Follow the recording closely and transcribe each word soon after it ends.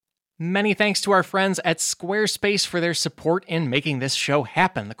Many thanks to our friends at Squarespace for their support in making this show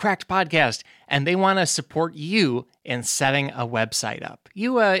happen, the Cracked Podcast, and they want to support you in setting a website up.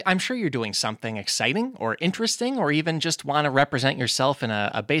 I'm sure you're doing something exciting or interesting, or even just want to represent yourself in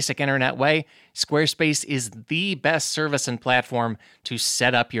a basic internet way. Squarespace is the best service and platform to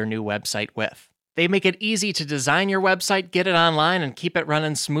set up your new website with. They make it easy to design your website, get it online, and keep it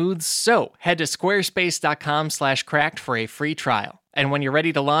running smooth. So head to squarespace.com/cracked for a free trial. And when you're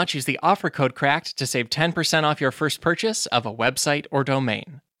ready to launch, use the offer code CRACKED to save 10% off your first purchase of a website or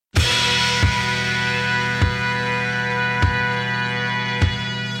domain.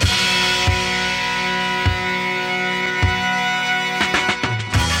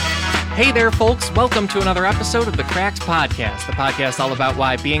 Hey there, folks. Welcome to another episode of the Cracked Podcast, the podcast all about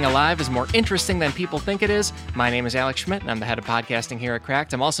why being alive is more interesting than people think it is. My name is Alex Schmidt, and I'm the head of podcasting here at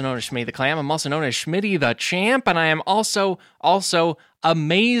Cracked. I'm also known as Schmitty the Clam. I'm also known as Schmitty the Champ, and I am also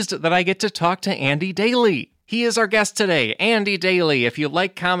amazed that I get to talk to Andy Daly. He is our guest today. Andy Daly. If you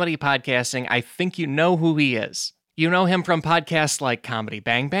like comedy podcasting, I think you know who he is. You know him from podcasts like Comedy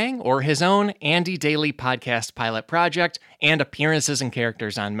Bang Bang or his own Andy Daly Podcast Pilot Project and appearances and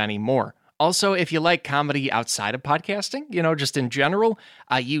characters on many more. Also, if you like comedy outside of podcasting, just in general,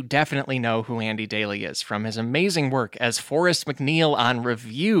 you definitely know who Andy Daly is from his amazing work as Forrest McNeil on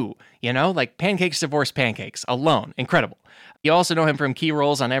Review, like Pancakes Divorce Pancakes, alone, incredible. You also know him from key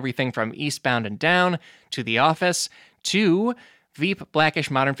roles on everything from Eastbound and Down to The Office to Veep,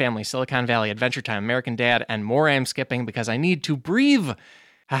 Blackish, Modern Family, Silicon Valley, Adventure Time, American Dad, and more I am skipping because I need to breathe.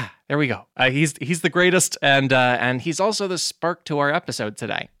 There we go. He's the greatest, and he's also the spark to our episode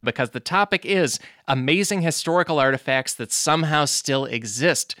today because the topic is amazing historical artifacts that somehow still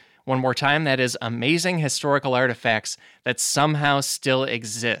exist. One more time, that is amazing historical artifacts that somehow still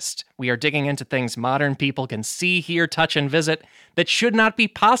exist. We are digging into things modern people can see, hear, touch, and visit that should not be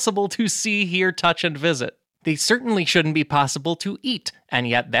possible to see, hear, touch, and visit. They certainly shouldn't be possible to eat, and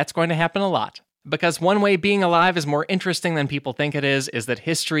yet that's going to happen a lot. Because one way being alive is more interesting than people think it is that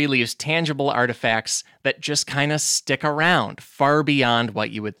history leaves tangible artifacts that just kind of stick around far beyond what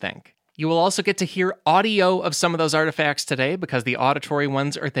you would think. You will also get to hear audio of some of those artifacts today because the auditory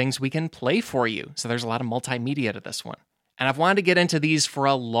ones are things we can play for you. So there's a lot of multimedia to this one. And I've wanted to get into these for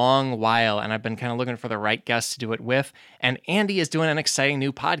a long while, and I've been kind of looking for the right guest to do it with. And Andy is doing an exciting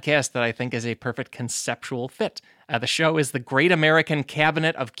new podcast that I think is a perfect conceptual fit. The show is The Great American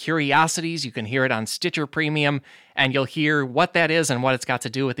Cabinet of Curiosities. You can hear it on Stitcher Premium, and you'll hear what that is and what it's got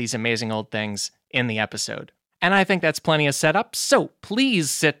to do with these amazing old things in the episode. And I think that's plenty of setup, so please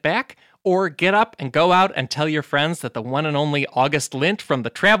sit back or get up and go out and tell your friends that the one and only August Lint from The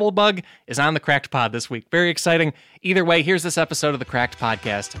Travel Bug is on the Cracked Pod this week. Very exciting. Either way, here's this episode of the Cracked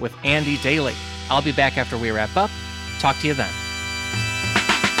Podcast with Andy Daly. I'll be back after we wrap up. Talk to you then.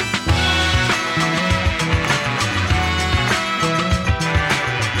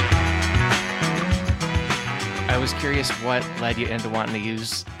 I was curious what led you into wanting to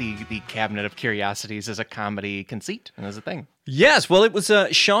use the Cabinet of Curiosities as a comedy conceit and as a thing. Yes, well, it was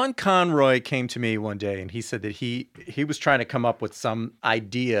Sean Conroy came to me one day and he said that he was trying to come up with some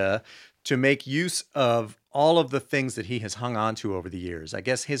idea to make use of all of the things that he has hung on to over the years. I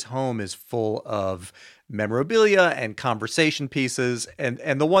guess his home is full of memorabilia and conversation pieces, and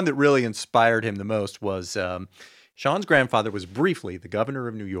the one that really inspired him the most was Sean's grandfather was briefly the governor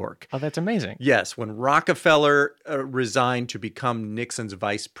of New York. Oh, that's amazing. Yes, when Rockefeller resigned to become Nixon's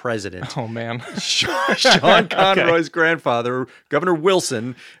vice president. Oh, man. Sean Conroy's grandfather, Governor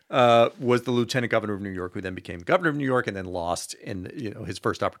Wilson, was the lieutenant governor of New York, who then became governor of New York and then lost in his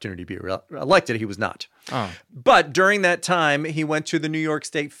first opportunity to be elected. He was not. Oh. But during that time, he went to the New York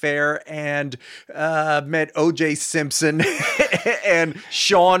State Fair and met O.J. Simpson. And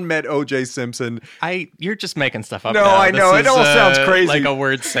Sean met O.J. Simpson. You're just making stuff up. No, now. I know. It all sounds crazy. Like a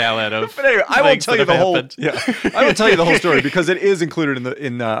word salad of. But anyway, I won't tell you the whole. Happened. Yeah, I will tell you the whole story because it is included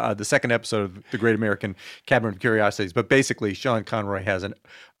in the second episode of The Great American Cabinet of Curiosities. But basically, Sean Conroy has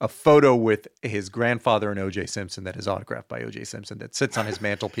a photo with his grandfather and O.J. Simpson that is autographed by O.J. Simpson that sits on his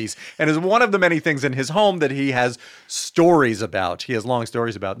mantelpiece and is one of the many things in his home that he has stories about. He has long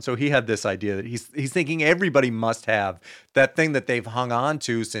stories about. And so he had this idea that he's thinking everybody must have that thing that they've hung on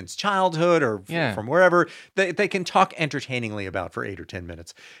to since childhood or from wherever. They can talk entertainingly about for 8 or 10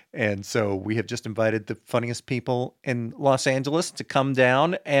 minutes. And so we have just invited the funniest people in Los Angeles to come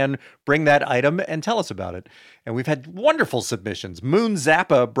down and bring that item and tell us about it. And we've had wonderful submissions. Moon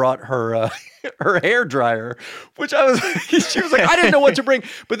Zappa brought her her hair dryer, which she was like, I didn't know what to bring.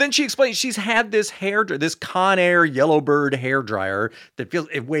 But then she explained she's had this this Conair Yellowbird hair dryer that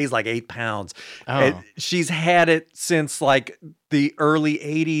it weighs like 8 pounds. Oh. And she's had it since like the early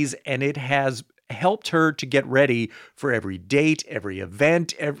 80s, and it has helped her to get ready for every date, every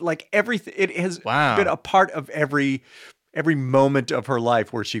event, everything. It has been a part of every moment of her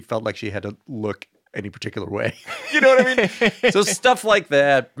life where she felt like she had to look any particular way. You know what I mean? So stuff like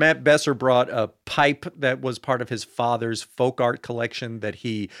that. Matt Besser brought a pipe that was part of his father's folk art collection that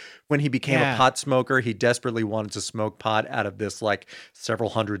when he became a pot smoker, he desperately wanted to smoke pot out of this like several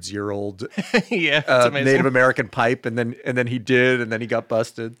hundreds-year-old Native American pipe. And then he did, and then he got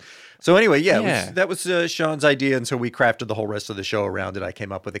busted. So anyway, that was Sean's idea. And so we crafted the whole rest of the show around it. I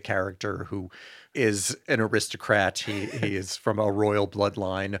came up with a character who is an aristocrat. He is from a royal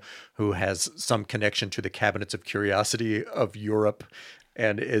bloodline who has some connection to the cabinets of curiosity of Europe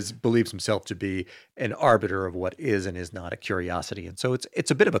and believes himself to be an arbiter of what is and is not a curiosity. And so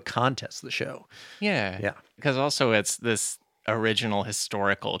it's a bit of a contest, the show. Yeah. Because also it's this original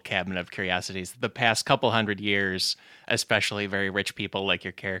historical cabinet of curiosities. The past couple hundred years, especially very rich people like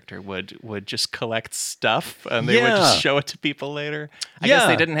your character would just collect stuff and they would just show it to people later. I guess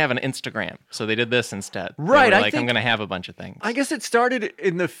they didn't have an Instagram, so they did this instead. Right. They were like, I'm going to have a bunch of things. I guess it started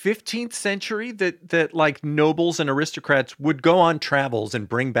in the 15th century that like nobles and aristocrats would go on travels and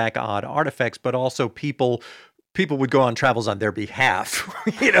bring back odd artifacts, but also people would go on travels on their behalf,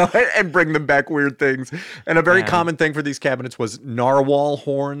 and bring them back weird things. And a very common thing for these cabinets was narwhal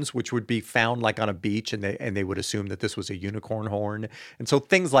horns, which would be found like on a beach, and they would assume that this was a unicorn horn. And so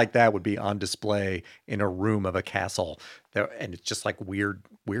things like that would be on display in a room of a castle. And it's just like weird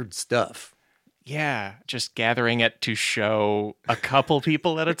stuff. Yeah, just gathering it to show a couple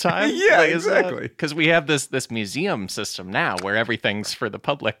people at a time. Exactly. Because we have this museum system now where everything's for the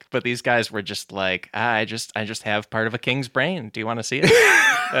public, but these guys were just like, I just have part of a king's brain. Do you want to see it?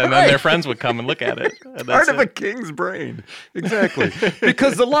 And then their friends would come and look at it. Part of a king's brain. Exactly.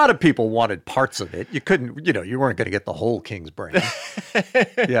 Because a lot of people wanted parts of it. You couldn't, you weren't going to get the whole king's brain.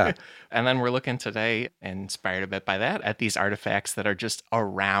 Yeah. And then we're looking today, inspired a bit by that, at these artifacts that are just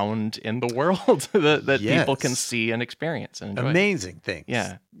around in the world that people can see and experience and enjoy. Amazing things.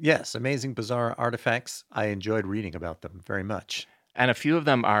 Yeah. Yes, amazing, bizarre artifacts. I enjoyed reading about them very much. And a few of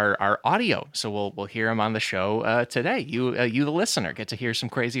them are audio, so we'll hear them on the show today. You the listener, get to hear some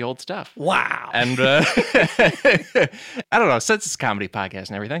crazy old stuff. Wow! And I don't know, since it's a comedy podcast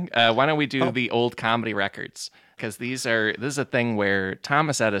and everything, why don't we do the old comedy records? Because this is a thing where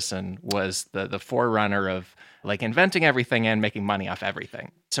Thomas Edison was the forerunner of like inventing everything and making money off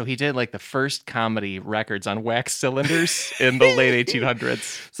everything. So he did like the first comedy records on wax cylinders in the late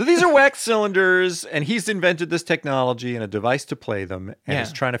 1800s. So these are wax cylinders, and he's invented this technology and a device to play them, and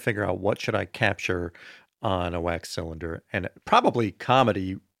is trying to figure out what should I capture on a wax cylinder. And probably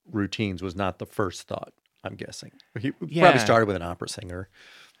comedy routines was not the first thought, I'm guessing. He probably started with an opera singer.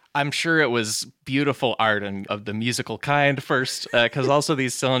 I'm sure it was beautiful art and of the musical kind first, because also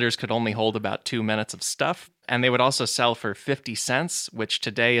these cylinders could only hold about 2 minutes of stuff. And they would also sell for 50 cents, which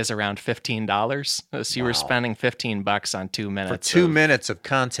today is around $15. So you were spending $15 on 2 minutes. For 2 minutes of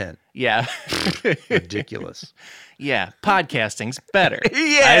content. Yeah. Ridiculous. Yeah. Podcasting's better, Yeah.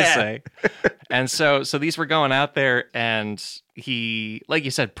 I say. And so these were going out there, and he, like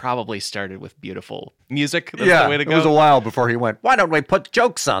you said, probably started with beautiful music. That's the way to go. It was a while before he went, why don't we put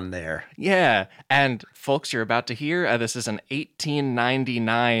jokes on there? Yeah. And folks, you're about to hear, this is an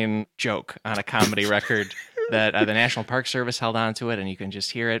 1899 joke on a comedy record that the National Park Service held on to it, and you can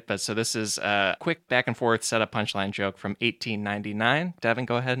just hear it. But so this is a quick back and forth setup punchline joke from 1899. Devin,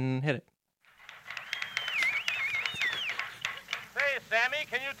 go ahead and hit it. Say, Sammy,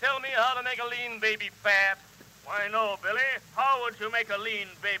 can you tell me how to make a lean baby fat? Why, no, Billy. How would you make a lean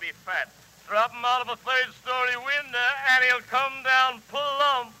baby fat? Drop him out of a third-story window, and he'll come down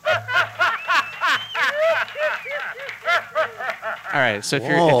plump. All right, so if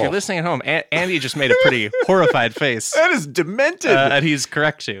you're listening at home, Andy just made a pretty horrified face. That is demented. And he's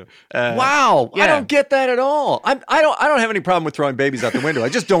correct too. Wow, yeah. I don't get that at all. I don't have any problem with throwing babies out the window. I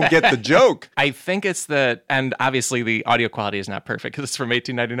just don't get the joke. I think it's and obviously the audio quality is not perfect because it's from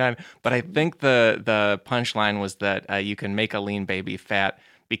 1899. But I think the punchline was that you can make a lean baby fat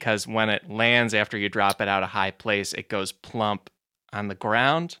because when it lands after you drop it out a high place, it goes plump on the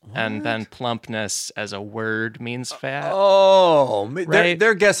ground, and then plumpness as a word means fat. Oh, Right.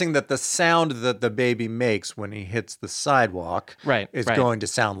 they're guessing that the sound that the baby makes when he hits the sidewalk is going to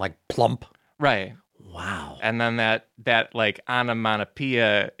sound like plump. Right. Wow. And then that like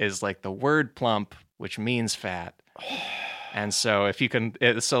onomatopoeia is like the word plump, which means fat. And so if you can,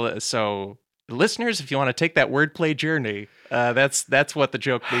 so listeners, if you want to take that wordplay journey, that's what the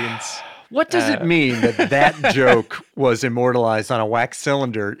joke means. What does it mean that joke was immortalized on a wax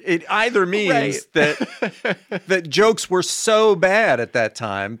cylinder? It either means that jokes were so bad at that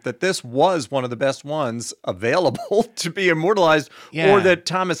time that this was one of the best ones available to be immortalized, or that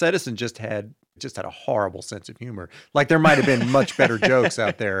Thomas Edison just had a horrible sense of humor. Like there might have been much better jokes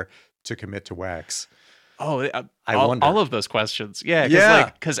out there to commit to wax. Oh, I wonder. All of those questions.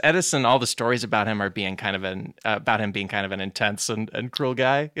 Yeah. Because Edison, all the stories about him are being kind of about him being kind of an intense and cruel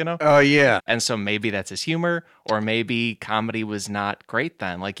guy, you know? Oh, yeah. And so maybe that's his humor, or maybe comedy was not great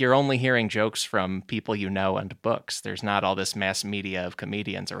then. Like you're only hearing jokes from people you know and books. There's not all this mass media of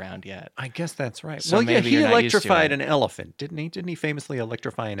comedians around yet. I guess that's right. So well, yeah, maybe he you're not used to electrified it. an elephant, didn't he? Didn't he famously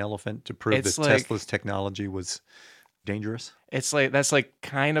electrify an elephant to prove It's that like- Tesla's technology was dangerous? It's like that's like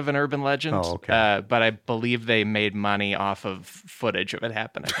kind of an urban legend. Oh, okay. But I believe they made money off of footage of it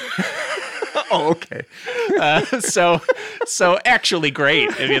happening. Oh, okay. So actually great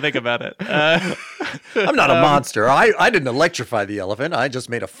if you think about it. I'm not a monster. I didn't electrify the elephant. I just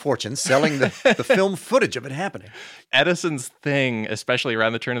made a fortune selling the film footage of it happening. Edison's thing, especially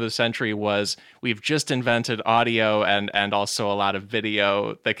around the turn of the century, was we've just invented audio and also a lot of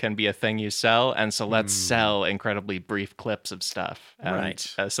video that can be a thing you sell. And so let's sell incredibly brief clips of stuff. And, Right.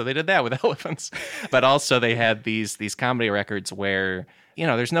 So they did that with elephants. But also they had these comedy records where, you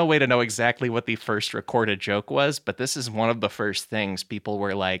know, there's no way to know exactly what the first recorded joke was, but this is one of the first things people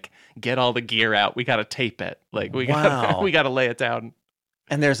were like, get all the gear out. We got to tape it. Like we Wow. got to lay it down.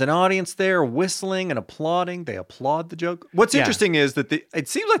 And there's an audience there whistling and applauding. They applaud the joke. What's Yeah. interesting is that it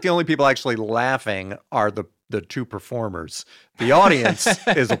seems like the only people actually laughing are the two performers. The audience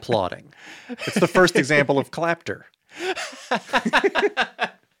is applauding. It's the first example of clapter.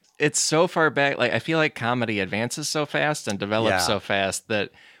 It's so far back. Like I feel like comedy advances so fast and develops Yeah. so fast that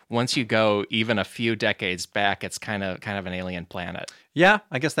once you go even a few decades back, it's kind of an alien planet. Yeah,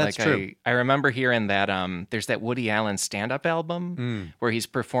 I guess that's like true. I remember hearing that there's that Woody Allen stand-up album where he's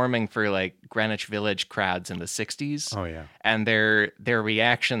performing for like Greenwich Village crowds in the 60s. Oh, yeah. And their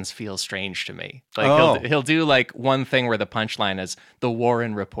reactions feel strange to me. Like Oh. he'll do like one thing where the punchline is the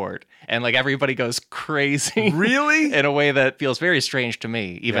Warren Report, and like everybody goes crazy. Really? In a way that feels very strange to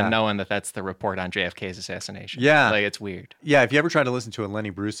me, even Yeah. knowing that that's the report on JFK's assassination. Yeah. Like it's weird. Yeah, if you ever try to listen to a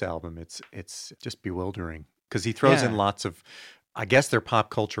Lenny Bruce album, it's just bewildering because he throws in Yeah. lots of, I guess they're pop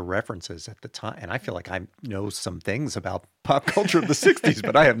culture references at the time. And I feel like I know some things about pop culture of the 60s,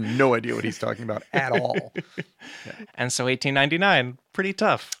 but I have no idea what he's talking about at all. And so 1899, pretty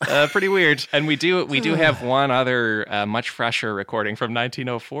tough, pretty weird. And we do have one other much fresher recording from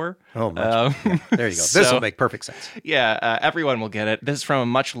 1904. Oh, much. Yeah, there you go. This so- will make perfect sense. Yeah, everyone will get it. This is from a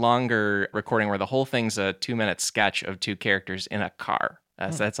much longer recording where the whole thing's a 2-minute sketch of two characters in a car.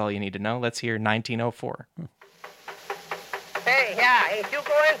 So that's all you need to know. Let's hear 1904. Hey, yeah, ain't you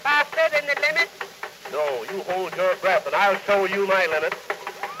going faster than the limit? No, you hold your breath and I'll show you my limit.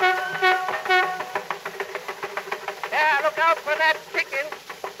 Yeah, look out for that chicken.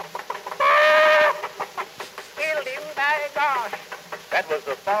 Killed him, by gosh. That was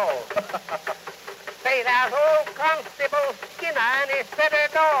the foul. Say, that old Constable Skinner and his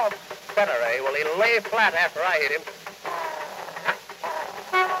setter dog. Better, eh? Well, he'll lay flat after I hit him.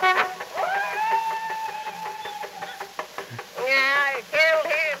 Yeah, I killed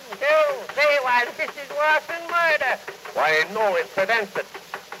him, too. Say, why, this is worse than murder. Why, no, it prevents it.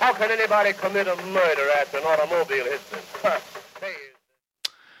 How can anybody commit a murder after an automobile hits them? Say,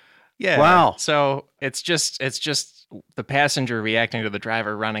 Yeah. Wow. So it's just the passenger reacting to the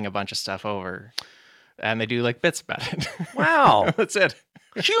driver running a bunch of stuff over, and they do like bits about it. Wow. That's it.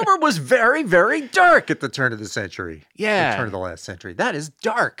 Humor was very, very dark at the turn of the century. Yeah. The turn of the last century. That is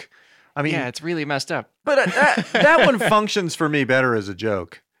dark. I mean, Yeah, it's really messed up. but that one functions for me better as a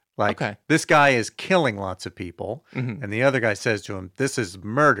joke. Like, Okay. this guy is killing lots of people, Mhm. and the other guy says to him, "This is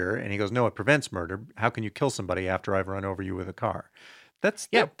murder," and he goes, "No, it prevents murder. How can you kill somebody after I've run over you with a car?" That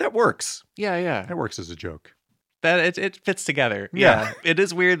works. Yeah. That works as a joke. That it fits together. Yeah. It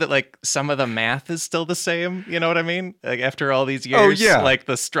is weird that like some of the math is still the same. You know what I mean? Like after all these Oh, years, yeah. like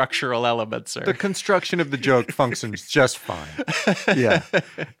the structural elements are. The construction of the joke functions just fine. Yeah.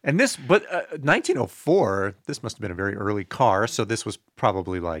 And 1904, this must have been a very early car. So this was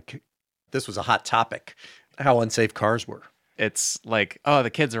probably this was a hot topic, how unsafe cars were. it's like, oh,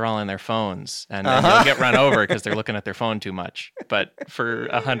 the kids are all in their phones and they'll get run over because they're looking at their phone too much. But for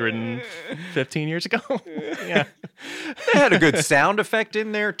 115 years ago, yeah. They had a good sound effect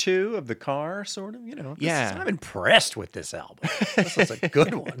in there, too, of the car, sort of, I'm impressed with this album. This is a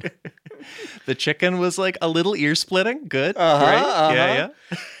good one. The chicken was like a little ear splitting. Good. Great. Yeah.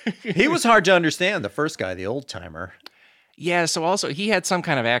 He was hard to understand, the first guy, the old timer. Yeah, so also he had some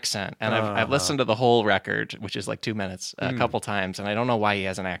kind of accent, and I've listened to the whole record, which is like 2 minutes, a couple times, and I don't know why he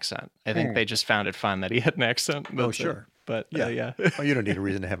has an accent. I think they just found it fun that he had an accent. Oh, sure. But yeah. Oh, you don't need a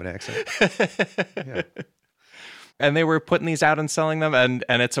reason to have an accent. Yeah. And they were putting these out and selling them, and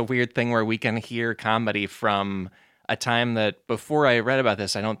it's a weird thing where we can hear comedy from a time that before I read about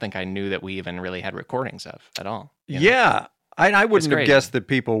this, I don't think I knew that we even really had recordings of at all. Yeah. I wouldn't have guessed that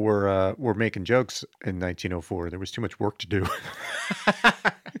people were making jokes in 1904. There was too much work to do. You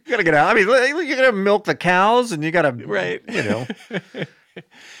got to get out. I mean, you got to milk the cows and you got to, right. I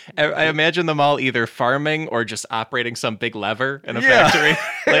I imagine them all either farming or just operating some big lever in a factory.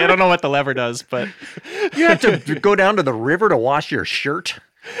 I don't know what the lever does, but you have to go down to the river to wash your shirt.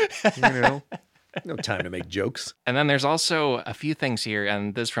 No time to make jokes. And then there's also a few things here,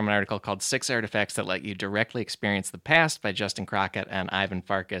 and this is from an article called 6 Artifacts That Let You Directly Experience the Past by Justin Crockett and Ivan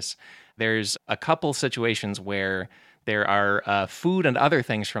Farkas. There's a couple situations where there are food and other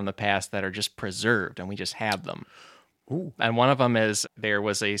things from the past that are just preserved, and we just have them. Ooh. And one of them is there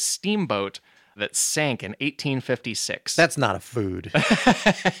was a steamboat that sank in 1856. That's not a food.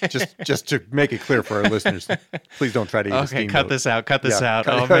 just to make it clear for our listeners, please don't try to eat a steamboat. Cut this out.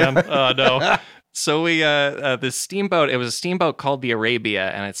 Oh, man. Oh, no. So this steamboat, it was a steamboat called the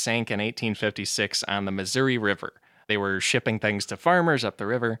Arabia, and it sank in 1856 on the Missouri River. They were shipping things to farmers up the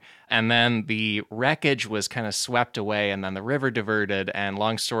river, and then the wreckage was kind of swept away, and then the river diverted, and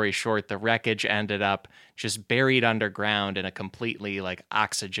long story short, the wreckage ended up just buried underground in a completely like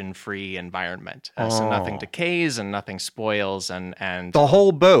oxygen-free environment. So nothing decays and nothing spoils, and the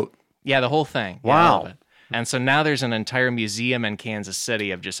whole boat. Yeah, the whole thing. Wow. Yeah, all of it. And so now there's an entire museum in Kansas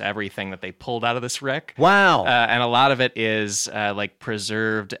City of just everything that they pulled out of this wreck. Wow. And a lot of it is like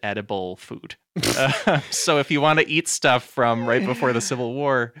preserved edible food. So if you want to eat stuff from right before the Civil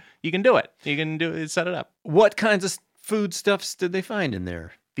War, you can do it. You can set it up. What kinds of foodstuffs did they find in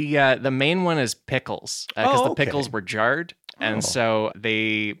there? The main one is pickles, because the pickles were jarred. And so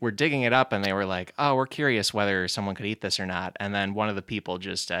they were digging it up, and they were like, oh, we're curious whether someone could eat this or not. And then one of the people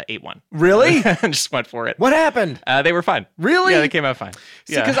just ate one. Really? And just went for it. What happened? They were fine. Really? Yeah, they came out fine.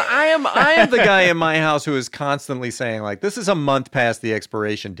 See, because I am the guy in my house who is constantly saying, like, this is a month past the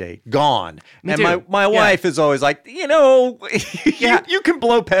expiration date. Gone. Me and too. my wife is always like, you can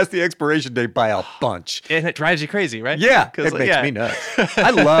blow past the expiration date by a bunch. And it drives you crazy, right? Yeah. It makes me nuts.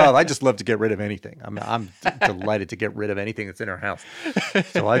 I just love to get rid of anything. I'm delighted to get rid of anything that's in our house.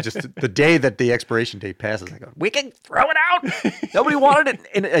 So the day that the expiration date passes, I go, we can throw it out. Nobody wanted it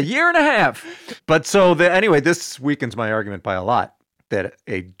in a year and a half. But so anyway, this weakens my argument by a lot that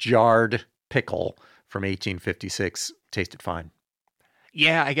a jarred pickle from 1856 tasted fine.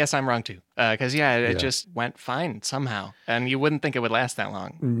 Yeah, I guess I'm wrong too. Because, it just went fine somehow. And you wouldn't think it would last that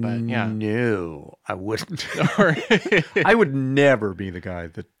long. But yeah. No, I wouldn't. I would never be the guy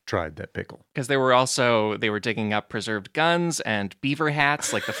that tried that pickle. Because they were digging up preserved guns and beaver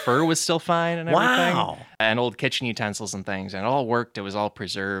hats. Like the fur was still fine and everything. Wow. And old kitchen utensils and things. And it all worked. It was all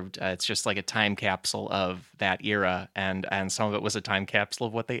preserved. It's just like a time capsule of that era. And some of it was a time capsule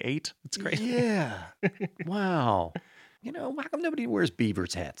of what they ate. It's great. Yeah. Wow. How come nobody wears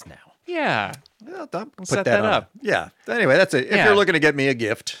beaver's hats now? Yeah. Well, We'll set that up. Yeah. Anyway, that's it. If you're looking to get me a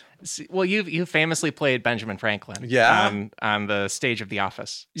gift. Well, you famously played Benjamin Franklin on the stage of The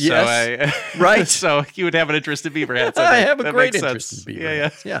Office. Yes. So right. So you would have an interest in beaver hats. I have a great interest in beaver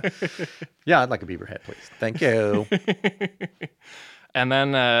hats. Yeah. Yeah, I'd like a beaver hat, please. Thank you. And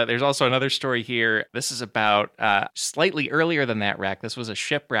then there's also another story here. This is about slightly earlier than that wreck. This was a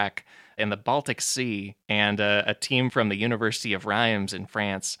shipwreck in the Baltic Sea, and a team from the University of Reims in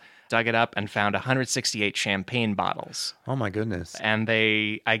France dug it up and found 168 champagne bottles. Oh my goodness. And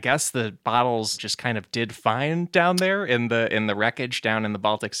I guess the bottles just kind of did fine down there in the wreckage down in the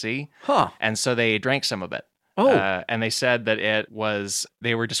Baltic Sea. Huh. And so they drank some of it. Oh. And they said that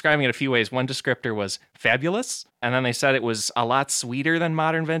they were describing it a few ways. One descriptor was fabulous. And then they said it was a lot sweeter than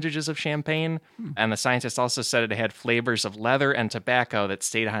modern vintages of champagne. And the scientists also said it had flavors of leather and tobacco that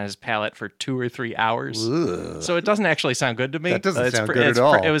stayed on his palate for 2 or 3 hours. Ugh. So it doesn't actually sound good to me. That doesn't sound good at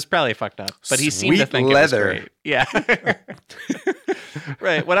all. It was probably fucked up. But he seemed to Sweet think leather. it was great. Yeah.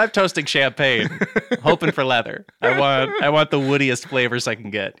 Right. When I'm toasting champagne, hoping for leather, I want the woodiest flavors I can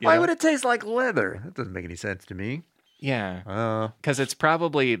get. Why would it taste like leather? That doesn't make any sense to me. Yeah. Because it's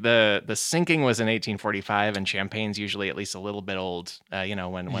probably the sinking was in 1845, and champagne's usually at least a little bit old,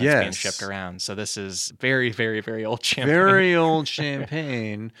 when it's being shipped around. So this is very, very, very old champagne. Very old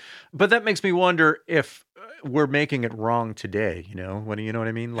champagne. But that makes me wonder if we're making it wrong today, you know what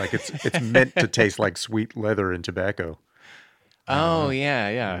I mean? Like it's meant to taste like sweet leather and tobacco. Yeah.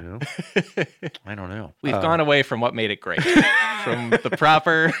 You know? I don't know. We've gone away from what made it great. From the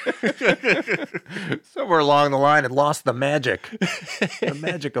proper... Somewhere along the line, it lost the magic. The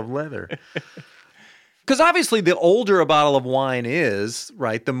magic of leather. Because obviously the older a bottle of wine is,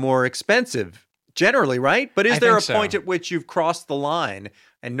 right, the more expensive, generally, right? But is there a point at which you've crossed the line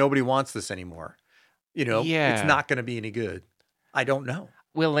and nobody wants this anymore? You know, it's not going to be any good. I don't know.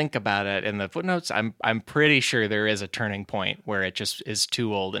 We'll link about it in the footnotes. I'm pretty sure there is a turning point where it just is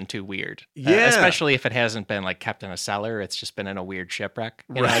too old and too weird. Yeah. Especially if it hasn't been like kept in a cellar. It's just been in a weird shipwreck.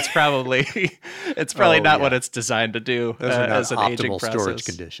 You know, it's probably not what it's designed to do. Those are not as an aging optimal process. Storage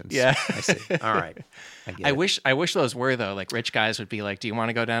conditions. Yeah. I see. All right. I wish those were, though. Like rich guys would be like, do you want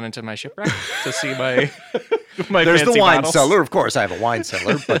to go down into my shipwreck to see my There's the wine bottles? cellar. Of course, I have a wine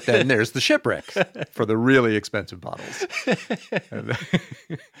cellar, but then there's the shipwreck for the really expensive bottles.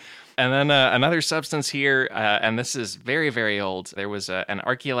 And then another substance here, and this is very, very old. There was an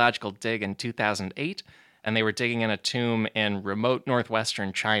archaeological dig in 2008, and they were digging in a tomb in remote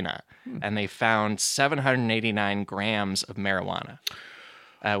northwestern China, and they found 789 grams of marijuana,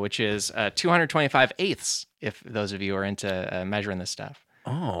 which is 225 eighths, if those of you are into measuring this stuff.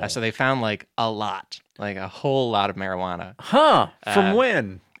 Oh. So they found like a lot, like a whole lot of marijuana. Huh. From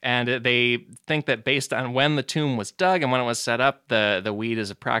when? And they think that based on when the tomb was dug and when it was set up, the weed is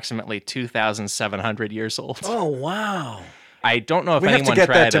approximately 2,700 years old. Oh, wow. I don't know if we anyone have to get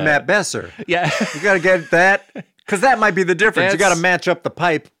tried that to Matt Besser. Yeah. You got to get that, because that might be the difference. You got to match up the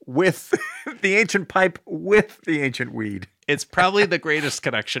pipe with the ancient pipe with the ancient weed. It's probably the greatest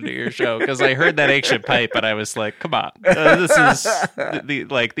connection to your show, because I heard that ancient pipe and I was like, come on, this is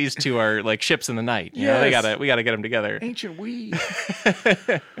like these two are like ships in the night. You know, we gotta get them together. Ancient weed.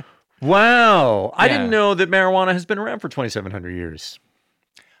 Wow. I didn't know that marijuana has been around for 2,700 years.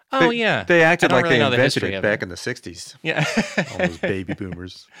 Oh, yeah. They acted like really they know the invented history it of back in the 60s. Yeah. All those baby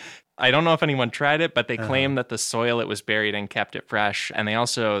boomers. I don't know if anyone tried it, but they claim that the soil it was buried in kept it fresh. And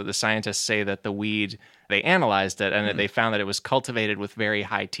the scientists say that the weed, they analyzed it and that they found that it was cultivated with very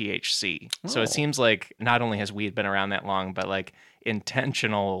high THC. So it seems like not only has weed been around that long, but like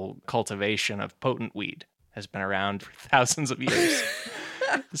intentional cultivation of potent weed has been around for thousands of years.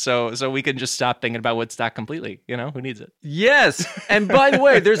 So we can just stop thinking about Woodstock completely. You know, who needs it? Yes. And by the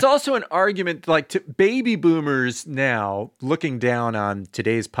way, there's also an argument like baby boomers now looking down on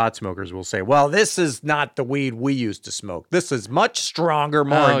today's pot smokers will say, well, this is not the weed we used to smoke. This is much stronger,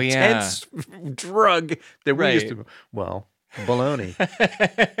 more intense drug that we used to. Well, baloney.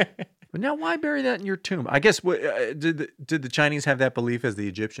 But now why bury that in your tomb? I guess did the Chinese have that belief as the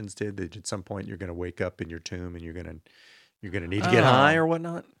Egyptians did, that at some point you're going to wake up in your tomb and you're going to need to get high or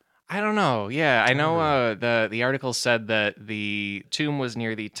whatnot? I don't know. Yeah, I know the article said that the tomb was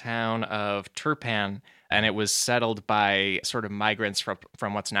near the town of Turpan, and it was settled by sort of migrants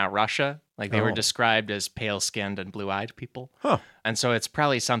from what's now Russia. Like they were described as pale-skinned and blue-eyed people. Huh. And so it's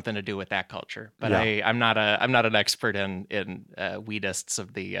probably something to do with that culture. But I'm not an expert in weedists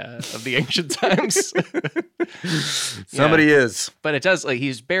of the ancient times. Somebody is. But it does, like,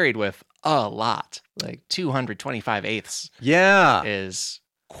 he's buried with a lot. Like 225 eighths. Yeah. Is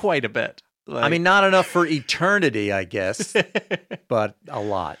quite a bit. Like, I mean, not enough for eternity, I guess, but a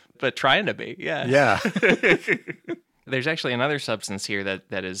lot. But trying to be, yeah. Yeah. There's actually another substance here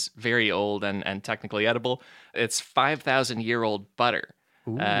that is very old and technically edible. It's 5,000-year-old butter.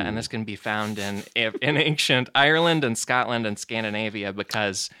 And this can be found in ancient Ireland and Scotland and Scandinavia,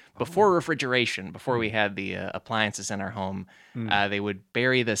 because before refrigeration, before we had the appliances in our home, they would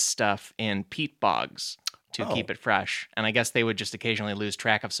bury this stuff in peat bogs to keep it fresh. And I guess they would just occasionally lose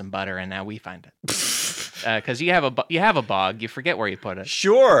track of some butter, and now we find it. Because you have a bog, you forget where you put it.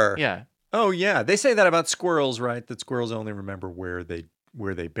 Sure. Yeah. Oh, yeah. They say that about squirrels, right? That squirrels only remember where they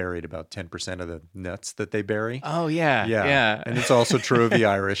buried about 10% of the nuts that they bury. Oh, yeah. Yeah. And it's also true of the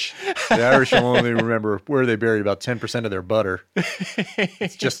Irish. The Irish will only remember where they buried about 10% of their butter.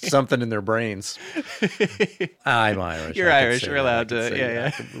 It's just something in their brains. I'm Irish. You're Irish. You're allowed to.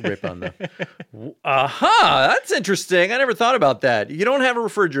 Yeah. I can rip on the... That's interesting. I never thought about that. You don't have a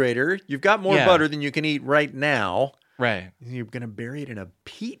refrigerator. You've got more butter than you can eat right now. Right. You're going to bury it in a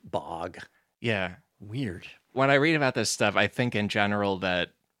peat bog. Yeah. Weird. When I read about this stuff, I think in general that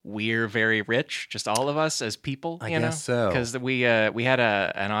we're very rich, just all of us as people. I you know? guess so. Because we had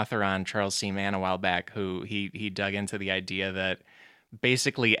an author on, Charles C. Mann, a while back, who he dug into the idea that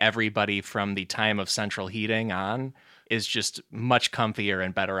basically everybody from the time of central heating on is just much comfier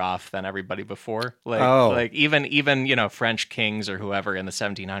and better off than everybody before. Like even French kings or whoever in the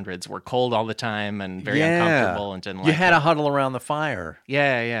 1700s were cold all the time and very uncomfortable and didn't like You had to huddle around the fire.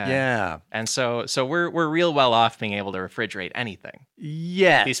 Yeah. And so we're real well off being able to refrigerate anything.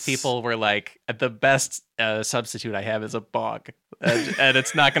 Yes. These people were like, the best substitute I have is a bog, and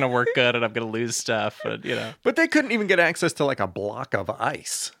it's not going to work good, and I'm going to lose stuff. And, But they couldn't even get access to like a block of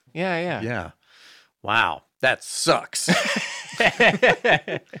ice. Yeah. Wow. That sucks.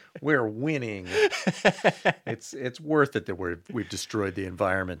 We're winning. It's worth it that we've destroyed the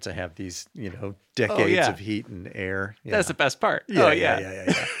environment to have these, decades of heat and air. Yeah. That's the best part.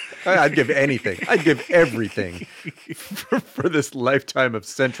 Yeah. I'd give anything. I'd give everything for this lifetime of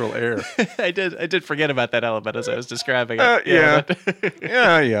central air. I did forget about that element as I was describing it.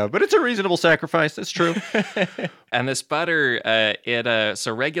 But it's a reasonable sacrifice. That's true. And this butter,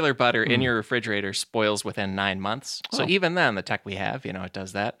 so regular butter in your refrigerator spoils within 9 months. So even then, the tech we have, it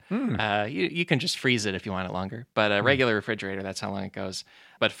does that. You can just freeze it if you want it longer. But a regular refrigerator, that's how long it goes.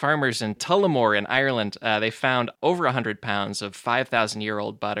 But farmers in Tullamore in Ireland, they found over 100 pounds of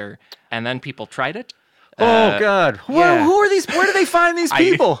 5,000-year-old butter, and then people tried it. Oh, God. Yeah. Who are these? Where do they find these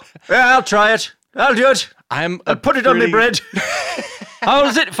people? I'll try it. I'll do it. I'll put it on my bread. How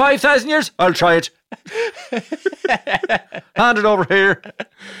is it? 5,000 years? I'll try it. Hand it over here.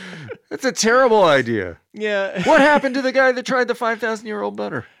 That's a terrible idea. Yeah. What happened to the guy that tried the 5,000-year-old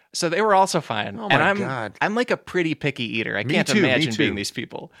butter? So they were also fine. Oh, my God. I'm like a pretty picky eater. I can't imagine being these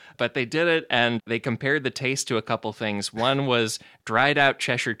people. But they did it, and they compared the taste to a couple things. One was dried out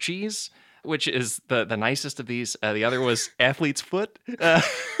Cheshire cheese, which is the nicest of these. The other was athlete's foot,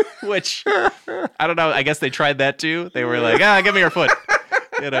 which, I don't know. I guess they tried that too. They were like, give me your foot.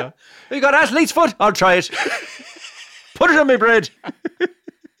 You got athlete's foot? I'll try it. Put it on my bread.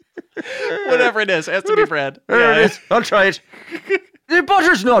 Whatever it is, it has to be bread. There it is. I'll try it. The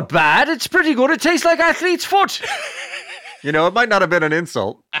butter's not bad. It's pretty good. It tastes like athlete's foot. It might not have been an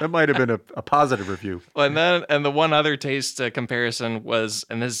insult. That might have been a positive review. Well, and the one other taste comparison was,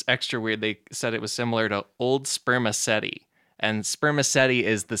 and this is extra weird, they said it was similar to old spermaceti. And spermaceti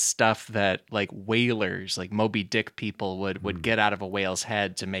is the stuff that like whalers, like Moby Dick people would get out of a whale's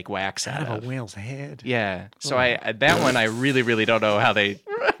head to make wax out of. A whale's head? Yeah. So that one, I really, really don't know how they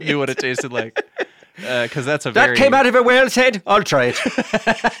knew what it tasted like. Because that came out of a whale's head? I'll try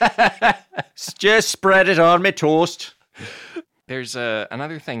it. Just spread it on my toast. There's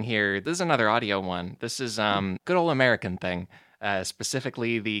another thing here. This is another audio one. This is good old American thing,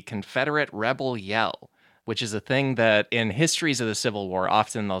 specifically the Confederate rebel yell, which is a thing that in histories of the Civil War,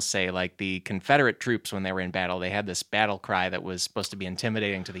 often they'll say, like, the Confederate troops, when they were in battle, they had this battle cry that was supposed to be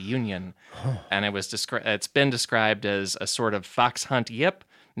intimidating to the Union. And it's been described as a sort of fox hunt yip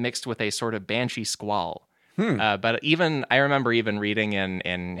mixed with a sort of banshee squall. But I remember even reading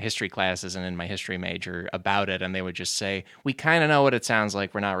in history classes and in my history major about it, and they would just say, we kind of know what it sounds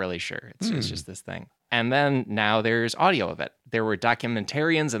like, we're not really sure. It's just this thing. And then now there's audio of it. There were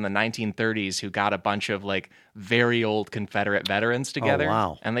documentarians in the 1930s who got a bunch of like very old Confederate veterans together,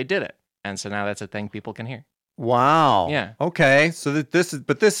 and they did it. And so now that's a thing people can hear. Wow. Yeah. Okay. So this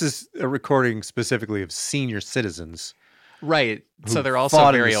is a recording specifically of senior citizens. Right. So they're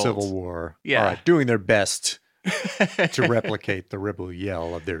also very old. Civil War. Yeah. All right, doing their best to replicate the rebel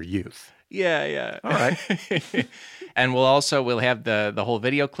yell of their youth. Yeah. All right. And we'll have the whole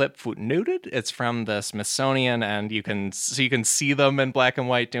video clip footnoted. It's from the Smithsonian, and you can see them in black and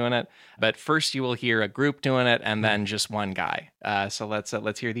white doing it. But first, you will hear a group doing it, and then just one guy. So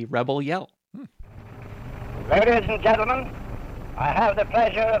let's hear the rebel yell. Ladies and gentlemen, I have the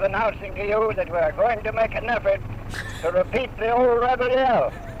pleasure of announcing to you that we are going to make an effort to repeat the old rebel yell.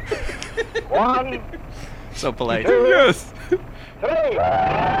 1, So polite. 2, Yes. 3.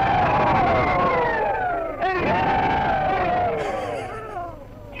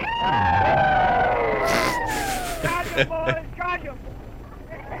 Gotcha, boys, gotcha.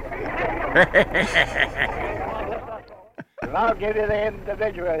 And I'll give you the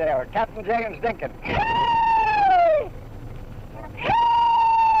individual there, Captain James Dinkin.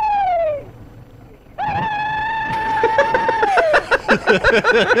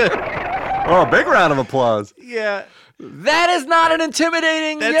 Oh, big round of applause. Yeah. That is not an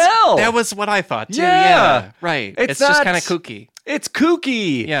intimidating yell. That was what I thought too. Yeah. Yeah. Right. It's It's just not- kind of kooky. It's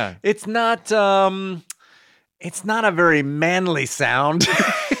kooky. Yeah. It's not it's not a very manly sound.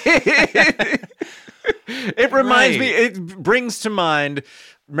 It reminds me, it brings to mind,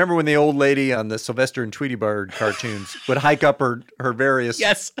 remember when the old lady on the Sylvester and Tweety Bird cartoons would hike up her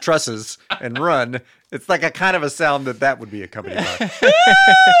various trusses and run? It's like a kind of a sound that would be accompanied by.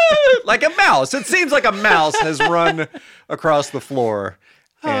 Like a mouse. It seems like a mouse has run across the floor.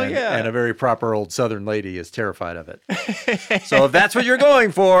 And a very proper old Southern lady is terrified of it. So if that's what you're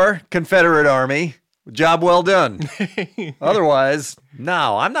going for, Confederate Army, job well done. Otherwise,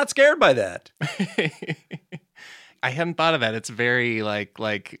 no, I'm not scared by that. I hadn't thought of that. It's very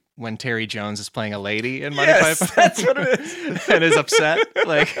like when Terry Jones is playing a lady in Monty Python. That's what it is. And is upset.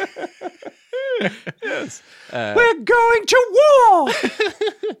 Like, yes. We're going to war.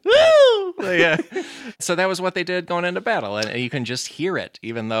 Yeah. So that was what they did going into battle, and you can just hear it,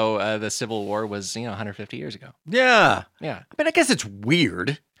 even though the Civil War was 150 years ago. Yeah. Yeah. I mean, I guess it's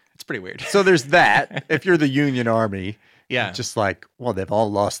weird. It's pretty weird. So there's that. If you're the Union Army, just like, well, they've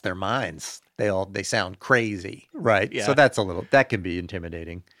all lost their minds. They sound crazy, right? Yeah. So that can be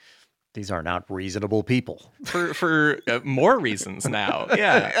intimidating. These are not reasonable people. For more reasons now.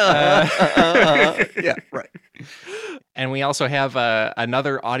 Yeah. Yeah, right. And we also have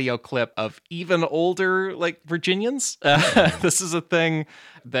another audio clip of even older, Virginians. This is a thing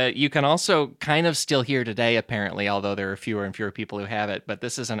that you can also kind of still hear today, apparently, although there are fewer and fewer people who have it. But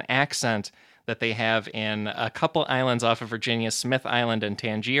this is an accent that they have in a couple islands off of Virginia, Smith Island and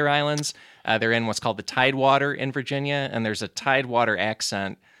Tangier Islands. They're in what's called the Tidewater in Virginia, and there's a Tidewater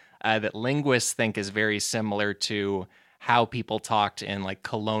accent that linguists think is very similar to how people talked in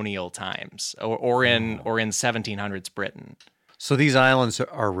colonial times or in 1700s Britain. So these islands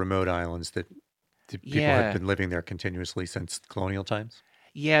are remote islands that people have been living there continuously since colonial times?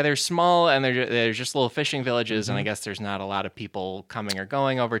 Yeah, they're small and they're just little fishing villages, and I guess there's not a lot of people coming or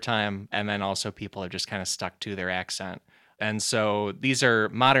going over time, and then also people have just kind of stuck to their accent. And so these are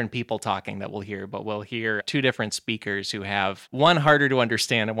modern people talking that we'll hear, but we'll hear two different speakers who have one harder to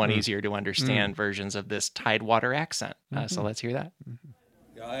understand and one easier to understand versions of this Tidewater accent. So let's hear that.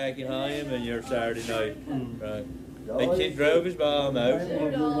 I can him and your Saturday night. Right. They kid drove us by him out. I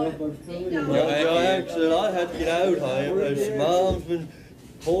had to get out him. Mom's been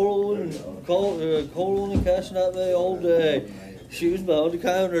calling and cussing at me all day. She was behind the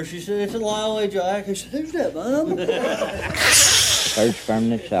counter. She said, "It's a lie, Jack." I said, "Who's that, Mom?" First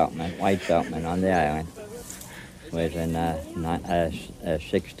permanent settlement, white settlement on the island, was in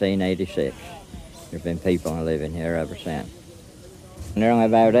 1686. There's been people living here ever since. And there are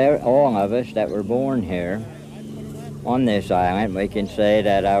about all of us that were born here on this island. We can say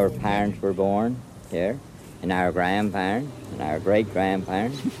that our parents were born here, and our grandparents, and our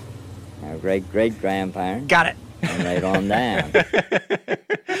great-grandparents, our great-great-grandparents. Got it. And right on down.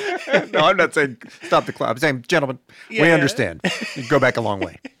 No, I'm not saying stop the clock. I'm saying, gentlemen, we understand. You go back a long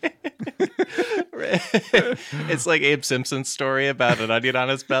way. It's like Abe Simpson's story about an onion on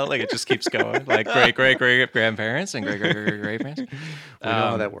his belt. It just keeps going. Great-great-great-grandparents and great-great-great-great-grandparents. We know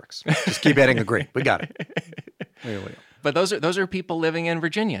how that works. Just keep adding a great. We got it. There we go. But those are people living in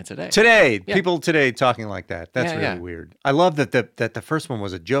Virginia today. People today talking like that. That's really weird. I love that the first one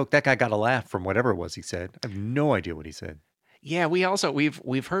was a joke. That guy got a laugh from whatever it was he said. I have no idea what he said. Yeah,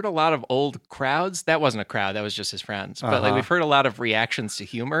 we've heard a lot of old crowds. That wasn't a crowd. That was just his friends. But we've heard a lot of reactions to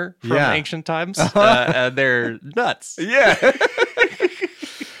humor from ancient times. They're nuts. Yeah.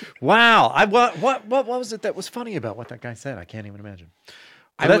 Wow. What was it that was funny about what that guy said? I can't even imagine.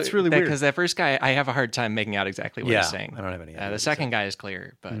 That's really weird. Because that first guy, I have a hard time making out exactly what he's saying. I don't have any idea. The second guy is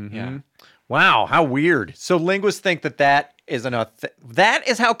clear, but yeah. Wow, how weird. So linguists think that is that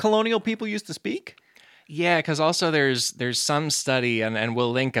is how colonial people used to speak? Yeah, because also there's some study, and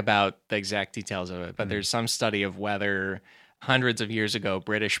we'll link about the exact details of it, but there's some study of whether hundreds of years ago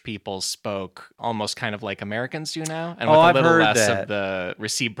British people spoke almost kind of like Americans do now, and with a little less of the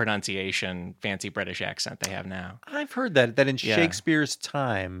received pronunciation, fancy British accent they have now. I've heard that in Shakespeare's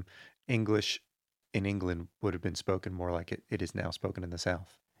time, English in England would have been spoken more like it is now spoken in the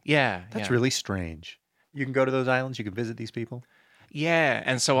South. Yeah. That's really strange. You can go to those islands, you can visit these people. Yeah,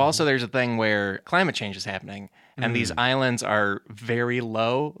 and so also there's a thing where climate change is happening, and these islands are very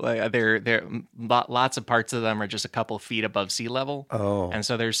low. They're lots of parts of them are just a couple feet above sea level. Oh, and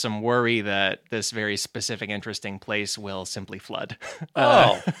so there's some worry that this very specific, interesting place will simply flood.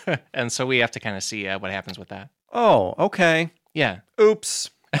 And so we have to kind of see what happens with that. Oh, okay. Yeah.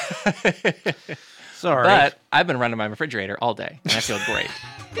 Oops. Sorry, but I've been running my refrigerator all day, and I feel great.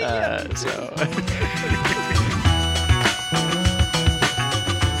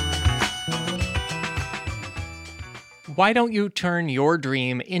 Why don't you turn your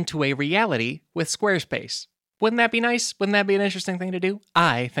dream into a reality with Squarespace? Wouldn't that be nice? Wouldn't that be an interesting thing to do?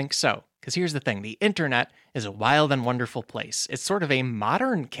 I think so. Because here's the thing, the internet is a wild and wonderful place. It's sort of a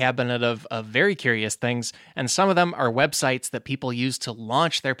modern cabinet of very curious things, and some of them are websites that people use to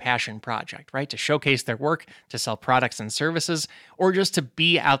launch their passion project, right? To showcase their work, to sell products and services, or just to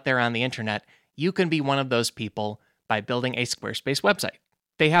be out there on the internet. You can be one of those people by building a Squarespace website.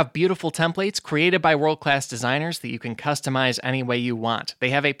 They have beautiful templates created by world-class designers that you can customize any way you want. They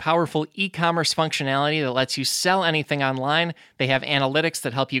have a powerful e-commerce functionality that lets you sell anything online. They have analytics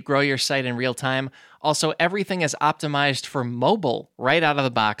that help you grow your site in real time. Also, everything is optimized for mobile right out of the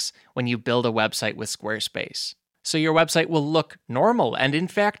box when you build a website with Squarespace. So your website will look normal and, in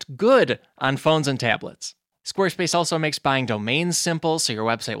fact, good on phones and tablets. Squarespace also makes buying domains simple, so your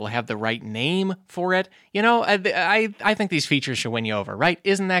website will have the right name for it. You know, I think these features should win you over, right?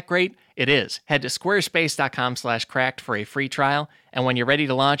 Isn't that great? It is. Head to squarespace.com/cracked for a free trial, and when you're ready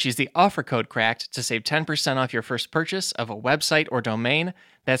to launch, use the offer code CRACKED to save 10% off your first purchase of a website or domain.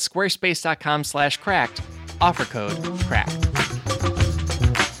 That's squarespace.com/cracked, offer code CRACKED.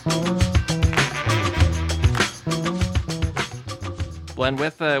 And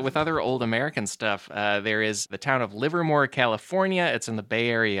with other old American stuff, there is the town of Livermore, California. It's in the Bay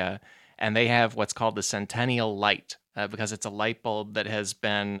Area, and they have what's called the Centennial Light because it's a light bulb that has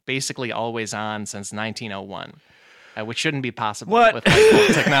been basically always on since 1901, which shouldn't be possible with light bulb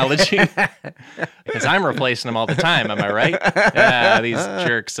technology. Because I'm replacing them all the time, am I right? These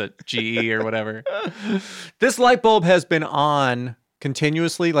jerks at GE or whatever. This light bulb has been on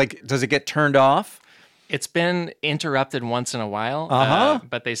continuously. Like, does it get turned off? It's been interrupted once in a while,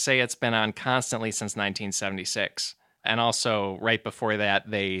 but they say it's been on constantly since 1976. And also, right before that,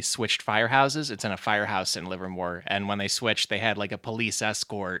 they switched firehouses. It's in a firehouse in Livermore. And when they switched, they had like a police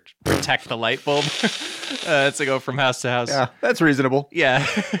escort protect the light bulb to go from house to house. Yeah, that's reasonable. Yeah,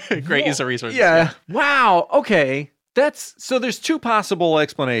 great use of resources. Yeah. Wow. Okay. So there's two possible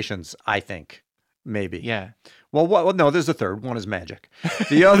explanations, I think. Maybe. Yeah. Well, no, there's a third. One is magic.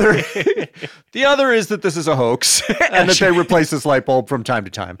 The other is that this is a hoax and that they replace this light bulb from time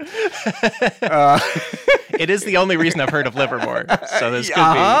to time. It is the only reason I've heard of Livermore, so this could be.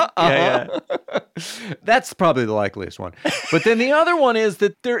 Yeah. That's probably the likeliest one. But then the other one is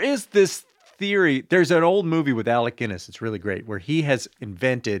that there is this theory. There's an old movie with Alec Guinness. It's really great, where he has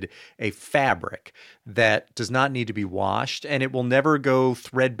invented a fabric that does not need to be washed, and it will never go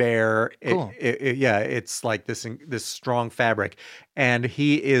threadbare. Cool. It's like this strong fabric, and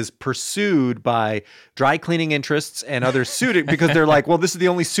he is pursued by dry cleaning interests and other suiting because they're like, well, this is the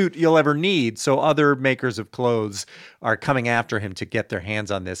only suit you'll ever need. So other makers of clothes are coming after him to get their hands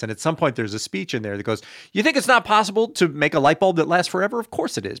on this. And at some point, there's a speech in there that goes, "You think it's not possible to make a light bulb that lasts forever? Of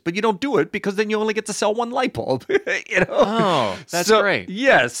course it is, but you don't do it because then you only get to sell one light bulb." Oh, that's great.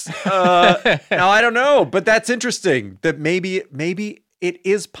 Yes. Now I don't know, but that's interesting that maybe it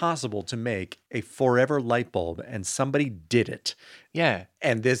is possible to make a forever light bulb, and somebody did it. Yeah.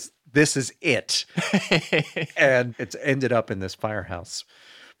 And this is it. And it's ended up in this firehouse.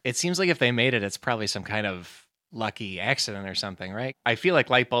 It seems like if they made it, it's probably some kind of lucky accident or something, right? I feel like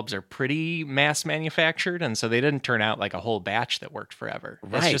light bulbs are pretty mass manufactured, and so they didn't turn out like a whole batch that worked forever.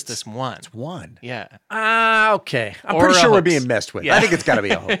 Right. It's just this one. It's one. Yeah. Okay. I'm Or pretty a sure we're hoax. being messed with. Yeah. I think it's got to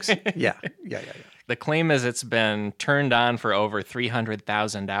be a hoax. Yeah. The claim is it's been turned on for over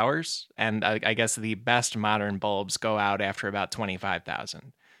 300,000 hours, and I guess the best modern bulbs go out after about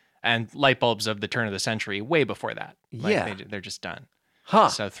 25,000. And light bulbs of the turn of the century, way before that. Yeah. They're just done. Huh.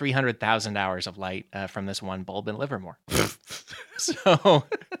 So 300,000 hours of light from this one bulb in Livermore. So,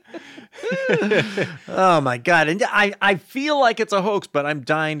 Oh my God. And I feel like it's a hoax, but I'm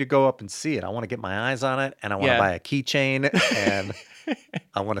dying to go up and see it. I want to get my eyes on it, and I want to buy a keychain, and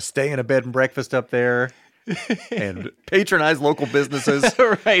I want to stay in a bed and breakfast up there and patronize local businesses.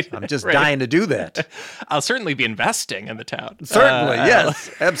 right. I'm just right. dying to do that. I'll certainly be investing in the town. Certainly. Yes,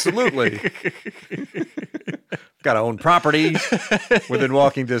 absolutely. Got to own property within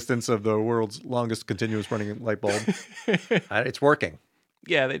walking distance of the world's longest continuous running light bulb. It's working.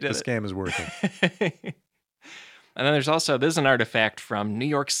 Yeah, they did The scam is working. And then there's an artifact from New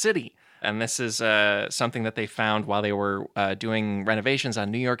York City. And this is something that they found while they were doing renovations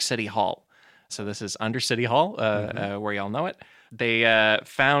on New York City Hall. So this is under City Hall, where y'all know it. They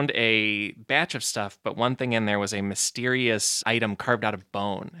found a batch of stuff, but one thing in there was a mysterious item carved out of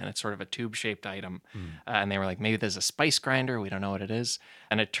bone, and it's sort of a tube-shaped item. And they were like, maybe there's a spice grinder. We don't know what it is.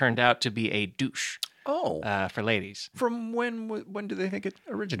 And it turned out to be a douche. For ladies. From when do they think it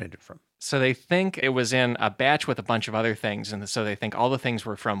originated from? So they think it was in a batch with a bunch of other things, and so they think all the things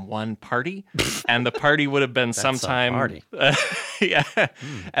were from one party, and the party would have been sometime. Party.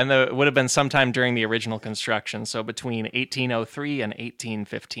 And it would have been sometime during the original construction, so between 1803 and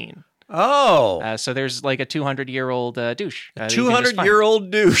 1815. Oh, So there's like a 200-year-old douche. 200-year-old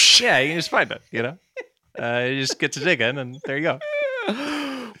douche. Yeah, you can just find it, you know? You just get to dig in, and there you go.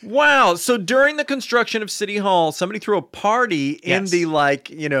 Wow. So during the construction of City Hall, somebody threw a party in Yes.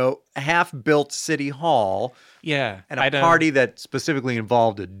 the half-built City Hall, Yeah. and a party that specifically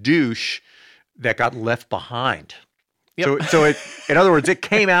involved a douche that got left behind. Yep. So it, in other words, it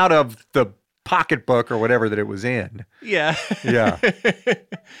came out of the pocketbook or whatever that it was in. Yeah. Yeah.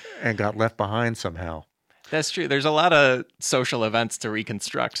 And got left behind somehow. That's true. There's a lot of social events to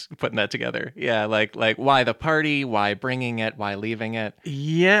reconstruct putting that together. Yeah, like why the party, why bringing it, why leaving it.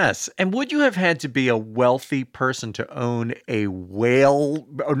 Yes. And would you have had to be a wealthy person to own a whale?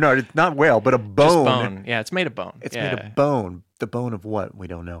 Oh, no, it's not whale, but a bone. Just bone. Yeah, it's made of bone. It's yeah. made of bone. The bone of what? We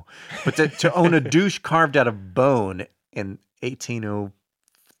don't know. But to own a douche carved out of bone in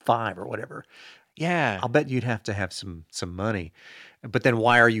 1805 or whatever, Yeah. I'll bet you'd have to have some money. But then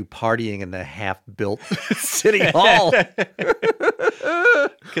why are you partying in the half-built City Hall?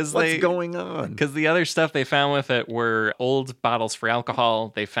 Because What's going on? Because the other stuff they found with it were old bottles for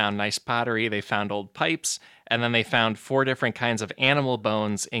alcohol. They found nice pottery. They found old pipes. And then they found 4 different kinds of animal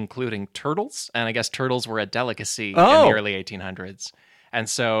bones, including turtles. And I guess turtles were a delicacy in the early 1800s. And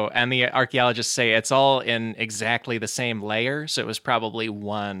the archaeologists say it's all in exactly the same layer. So it was probably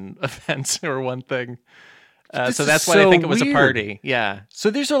one event or one thing. So that's why I think it was a party. Yeah. So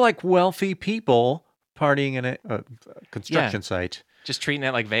these are like wealthy people partying in a construction site. Just treating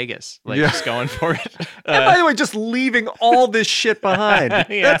it like Vegas. Just going for it. And by the way, just leaving all this shit behind.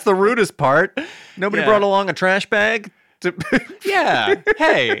 Yeah. That's the rudest part. Nobody brought along a trash bag to Yeah.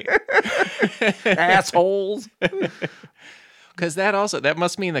 Hey. assholes. Because that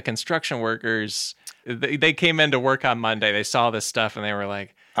must mean the construction workers, they came in to work on Monday. They saw this stuff and they were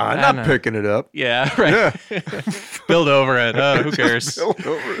like, I'm not picking it up. yeah, right. Yeah. Build over it. Oh, who cares? Build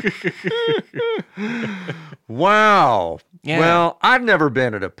over it. Wow. Yeah. Well, I've never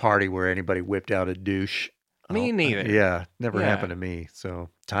been at a party where anybody whipped out a douche. Me neither. Yeah, never Yeah. happened to me. So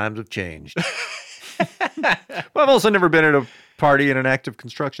times have changed. Well, I've also never been at a party in an active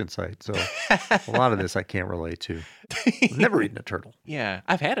construction site. So a lot of this I can't relate to. I've never eaten a turtle. Yeah,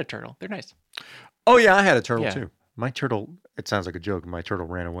 I've had a turtle. They're nice. Oh, yeah, I had a turtle Yeah. too. My turtle, it sounds like a joke. My turtle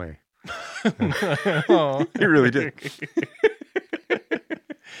ran away. Oh. He really did.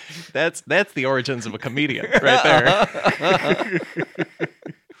 That's the origins of a comedian right there.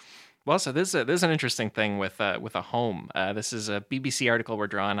 Well, so this is an interesting thing with a home. This is a BBC article we're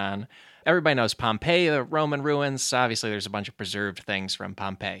drawing on. Everybody knows Pompeii, the Roman ruins. Obviously, there's a bunch of preserved things from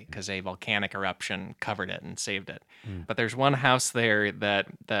Pompeii because a volcanic eruption covered it and saved it. But there's one house there that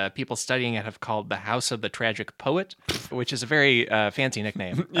the people studying it have called the House of the Tragic Poet, which is a very fancy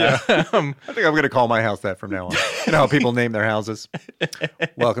nickname. Yeah. I think I'm going to call my house that from now on. You know how people name their houses?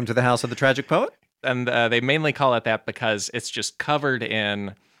 Welcome to the House of the Tragic Poet. And they mainly call it that because it's just covered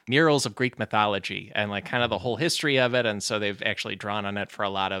in murals of Greek mythology and like kind of the whole history of it. And so they've actually drawn on it for a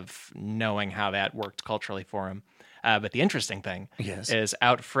lot of knowing how that worked culturally for them. But the interesting thing is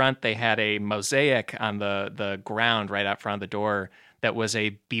out front, they had a mosaic on the ground right out front of the door that was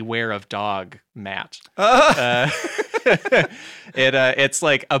a beware of dog mat. It's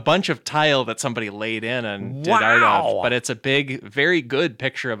like a bunch of tile that somebody laid in and did art of, but it's a big, very good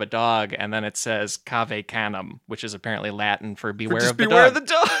picture of a dog, and then it says "Cave Canem," which is apparently Latin for beware of the beware dog. of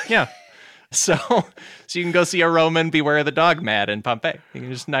the dog. Yeah. So you can go see a Roman beware of the dog mat in Pompeii. You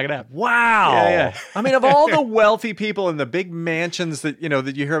can just knock it out. Wow. Yeah. I mean, of all the wealthy people in the big mansions that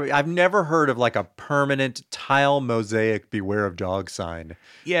you hear, I've never heard of like a permanent tile mosaic beware of dog sign.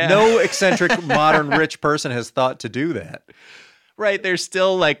 Yeah. No eccentric modern rich person has thought to do that. Right. There's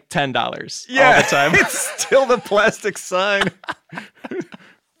still like $10 all the time. It's still the plastic sign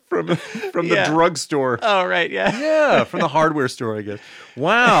from the drugstore. Oh, right. Yeah. Yeah, from the hardware store, I guess.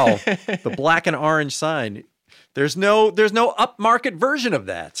 Wow. The black and orange sign. There's no upmarket version of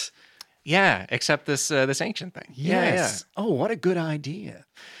that. Yeah, except this ancient thing. Yes. Yeah. Oh, what a good idea.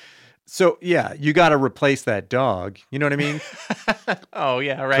 So, yeah, you got to replace that dog. You know what I mean? Oh,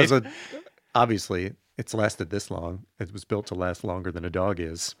 yeah, right. Because obviously, it's lasted this long. It was built to last longer than a dog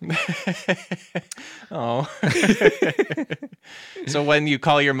is. Oh. So when you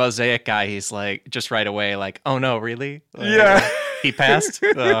call your mosaic guy, he's like, just right away, like, oh no, really? Yeah. He passed?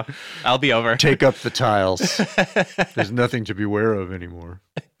 Oh, I'll be over. Take up the tiles. There's nothing to beware of anymore.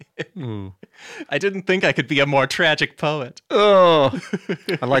 I didn't think I could be a more tragic poet. Oh.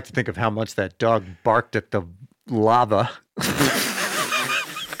 I like to think of how much that dog barked at the lava.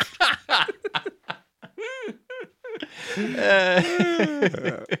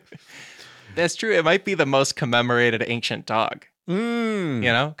 That's true. It might be the most commemorated ancient dog. Mm.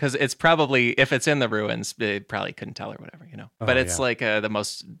 You know, because it's probably, if it's in the ruins, they probably couldn't tell or whatever, you know. But it's yeah. like the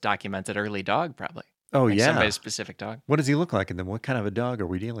most documented early dog, probably. Oh, Like yeah. somebody's specific dog. What does he look like? And then what kind of a dog are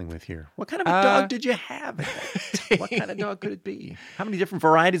we dealing with here? What kind of a dog did you have? What kind of dog could it be? How many different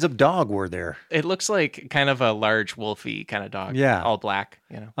varieties of dog were there? It looks like kind of a large wolfy kind of dog. Yeah. All black,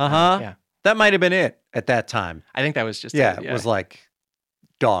 you know. Uh-huh. Yeah. That might have been it at that time. I think that was just It was like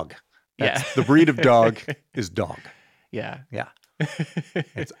dog. Yeah. The breed of dog is dog. Yeah. Yeah.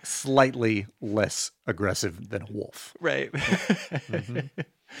 It's slightly less aggressive than a wolf. Right.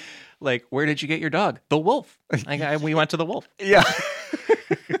 Like, where did you get your dog? The wolf. We went to the wolf. Yeah.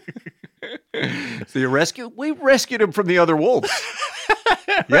 So we rescued him from the other wolves.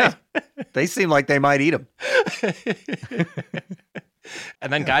 Yeah. They seem like they might eat him.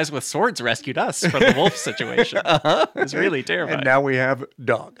 And then guys with swords rescued us from the wolf situation. It was really terrifying. And now we have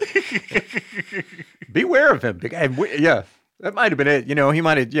dog. Beware of him. And yeah. That might have been it. You know, he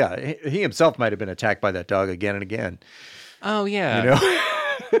himself might have been attacked by that dog again and again. Oh, yeah. You know?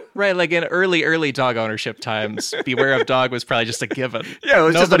 Right, like in early dog ownership times, beware of dog was probably just a given. Yeah, it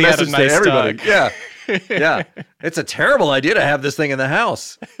was Nobody just had a a message nice to everybody. dog. Yeah. Yeah. It's a terrible idea to have this thing in the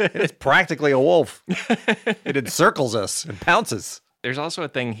house. It's practically a wolf. It encircles us and pounces. There's also a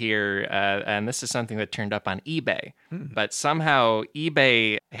thing here, and this is something that turned up on eBay, but somehow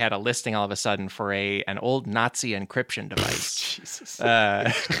eBay had a listing all of a sudden for an old Nazi encryption device. Jesus.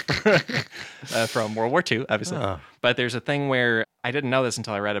 From World War II, obviously. But there's a thing where, I didn't know this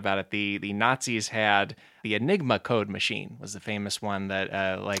until I read about it, the Nazis had the Enigma code machine, was the famous one that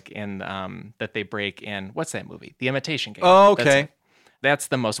that they break in, what's that movie? The Imitation Game. Oh, okay. That's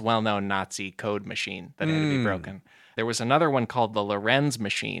the most well-known Nazi code machine that had to be broken. There was another one called the Lorenz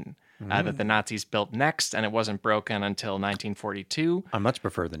machine that the Nazis built next, and it wasn't broken until 1942. I much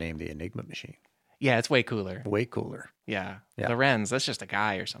prefer the name the Enigma machine. Yeah, it's way cooler. Way cooler. Yeah. Yeah. Lorenz, that's just a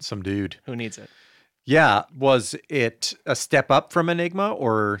guy or something. Some dude. Who needs it? Yeah. Was it a step up from Enigma,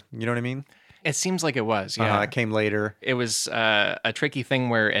 or you know what I mean? It seems like it was, yeah. It came later. It was a tricky thing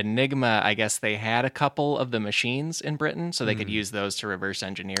where Enigma, I guess they had a couple of the machines in Britain, so they could use those to reverse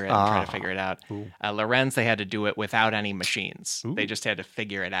engineer it and try to figure it out. Lorenz, they had to do it without any machines. They just had to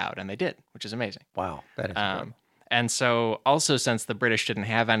figure it out, and they did, which is amazing. Wow. That is incredible. And so also since the British didn't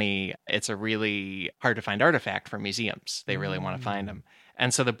have any, it's a really hard to find artifact for museums. They really want to find them.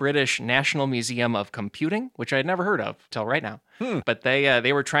 And so the British National Museum of Computing, which I had never heard of till right now, but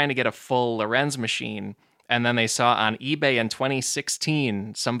they were trying to get a full Lorenz machine. And then they saw on eBay in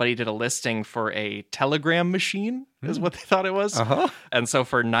 2016, somebody did a listing for a telegram machine, is what they thought it was. And so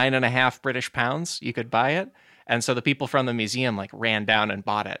for £9.50 British pounds, you could buy it. And so the people from the museum ran down and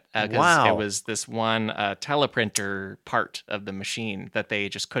bought it. Because it was this one teleprinter part of the machine that they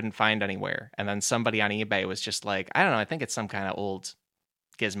just couldn't find anywhere. And then somebody on eBay was just like, I don't know, I think it's some kind of old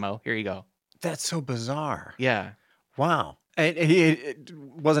gizmo. Here you go. That's so bizarre. Yeah. Wow. And he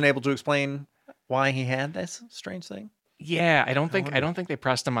wasn't able to explain why he had this strange thing? Yeah, I don't think they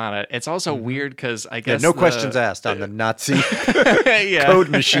pressed him on it. It's also weird because I guess no questions asked on the Nazi yeah. code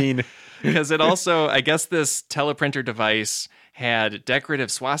machine. Because it also, I guess this teleprinter device had decorative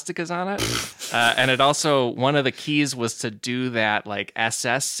swastikas on it. And it also, one of the keys was to do that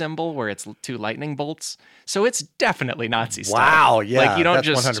SS symbol where it's 2 lightning bolts. So it's definitely Nazi stuff. Wow, yeah. Like you don't that's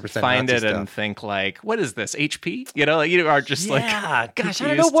just 100% find Nazi it and stuff. think like, what is this, HP? You know, you are just gosh, I don't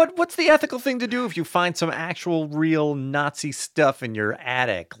confused. know what's the ethical thing to do if you find some actual real Nazi stuff in your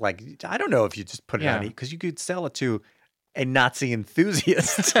attic. Like, I don't know if you just put it on because you could sell it to a Nazi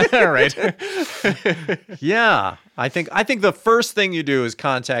enthusiast. Right. Yeah. I think the first thing you do is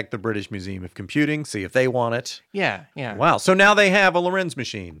contact the British Museum of Computing, see if they want it. Yeah. Wow. So now they have a Lorenz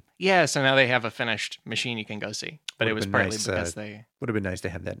machine. Yeah, so now they have a finished machine you can go see. But it was partly because they... Would have been nice to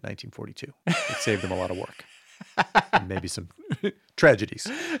have that in 1942. It saved them a lot of work. And maybe some tragedies.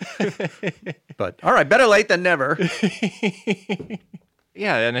 But all right, better late than never.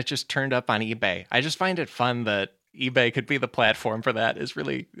 Yeah, and it just turned up on eBay. I just find it fun that eBay could be the platform for that. Is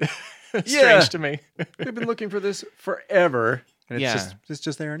really strange to me. We've been looking for this forever. And it's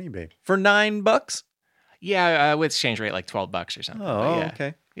just there on eBay. For $9? Yeah, with exchange rate like $12 or something. Oh, yeah.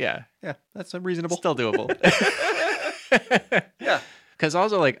 okay. Yeah. Yeah, that's reasonable. Still doable. Yeah. Because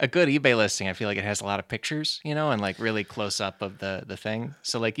also, like, a good eBay listing, I feel like it has a lot of pictures, you know, and, like, really close up of the thing.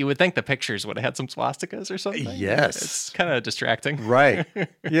 So, like, you would think the pictures would have had some swastikas or something. Yes. It's kind of distracting. Right.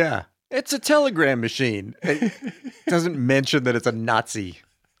 Yeah. It's a telegram machine. It doesn't mention that it's a Nazi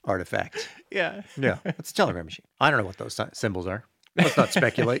artifact. Yeah. Yeah. It's a telegram machine. I don't know what those symbols are. Let's not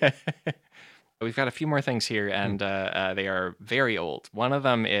speculate. We've got a few more things here, and they are very old. One of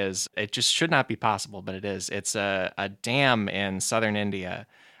them is, it just should not be possible, but it is. It's a dam in southern India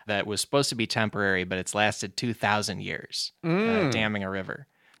that was supposed to be temporary, but it's lasted 2,000 years, damming a river.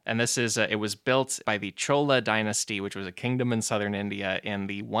 And this is, it was built by the Chola dynasty, which was a kingdom in southern India in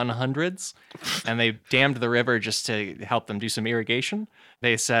the 100s. And they dammed the river just to help them do some irrigation.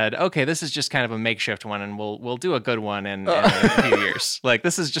 They said, okay, this is just kind of a makeshift one, and we'll do a good one in a few years. Like,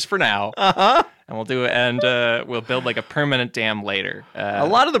 this is just for now. And we'll do it, and we'll build like a permanent dam later. A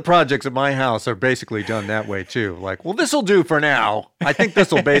lot of the projects at my house are basically done that way too. Like, well, this will do for now. I think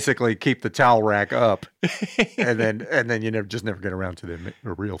this will basically keep the towel rack up, and then you just never get around to the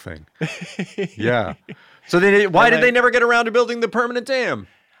real thing. Yeah. So why did they never get around to building the permanent dam?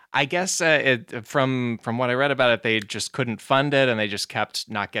 I guess from what I read about it, they just couldn't fund it, and they just kept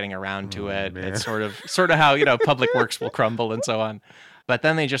not getting around to it. Man. It's sort of how public works will crumble and so on. But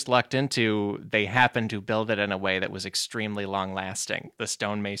then they just lucked into, they happened to build it in a way that was extremely long-lasting. The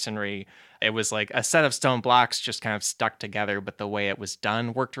stone masonry, it was like a set of stone blocks just kind of stuck together, but the way it was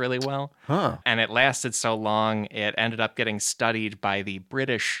done worked really well. Huh. And it lasted so long, it ended up getting studied by the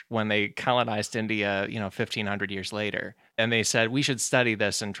British when they colonized India, 1,500 years later. And they said, we should study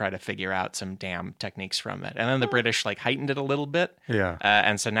this and try to figure out some dam techniques from it. And then the British heightened it a little bit. Yeah.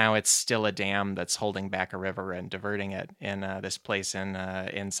 And so now it's still a dam that's holding back a river and diverting it in this place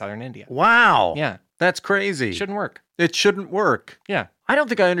in southern India. Wow. Yeah. That's crazy. It shouldn't work. It shouldn't work. Yeah. I don't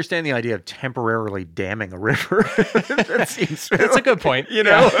think I understand the idea of temporarily damming a river. That's a good point.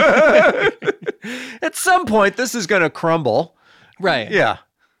 At some point, this is going to crumble. Right. Yeah.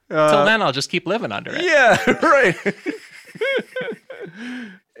 Till then, I'll just keep living under it. Yeah, right.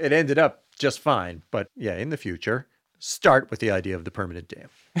 It ended up just fine. But yeah, in the future, start with the idea of the permanent dam,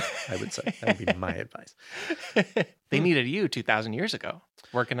 I would say. That would be my advice. They needed you 2,000 years ago,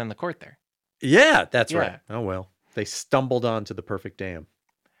 working in the court there. Yeah, that's right. Oh, well. They stumbled onto the perfect dam.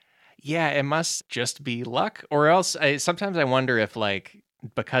 Yeah, it must just be luck. Or else, sometimes I wonder if,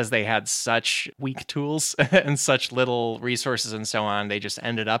 because they had such weak tools and such little resources and so on, they just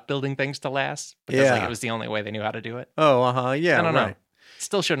ended up building things to last. Because it was the only way they knew how to do it. Oh, yeah, I don't know.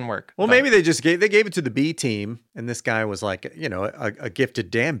 Still shouldn't work. Well, maybe they just gave it to the B team, and this guy was like, a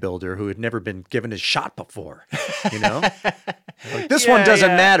gifted dam builder who had never been given his shot before. Like, this one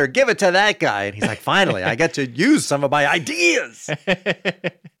doesn't matter. Give it to that guy. And he's like, finally, I get to use some of my ideas.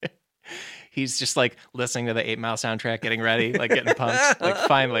 He's just listening to the 8 Mile soundtrack, getting ready, getting pumped.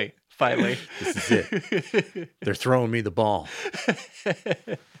 Finally. This is it. They're throwing me the ball.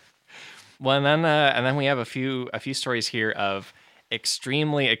 Well, and then we have a few stories here of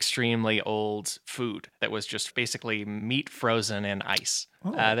extremely, extremely old food that was just basically meat frozen in ice.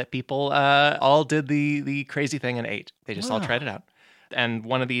 That people all did the crazy thing and ate. They just all tried it out. And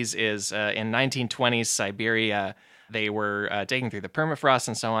one of these is in 1920s Siberia. They were digging through the permafrost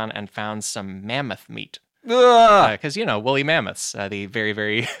and so on and found some mammoth meat. Because, woolly mammoths, the very,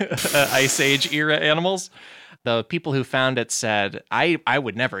 very Ice Age era animals. The people who found it said, I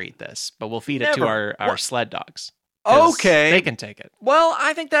would never eat this, but we'll feed it to our sled dogs. Okay. They can take it. Well,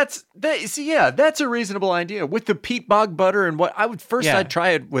 I think that's a reasonable idea. With the peat bog butter and what I'd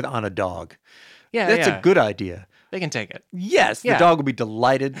try it on a dog. Yeah, that's a good idea. They can take it. Yes, the dog will be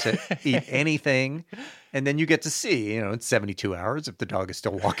delighted to eat anything. And then you get to see, in 72 hours, if the dog is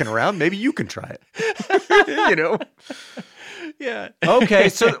still walking around, maybe you can try it. Yeah. Okay,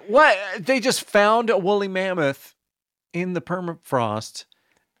 so what? They just found a woolly mammoth in the permafrost.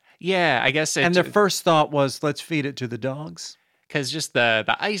 Yeah, I guess. And their first thought was, let's feed it to the dogs. Because just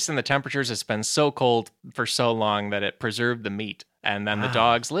the ice and the temperatures has been so cold for so long that it preserved the meat. And then the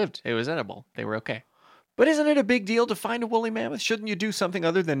dogs lived. It was edible. They were okay. But isn't it a big deal to find a woolly mammoth? Shouldn't you do something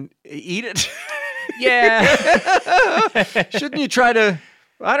other than eat it? Yeah. Shouldn't you try to,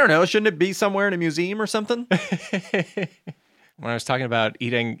 I don't know, shouldn't it be somewhere in a museum or something? When I was talking about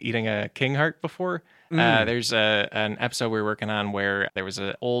eating a king heart before, there's an episode we were working on where there was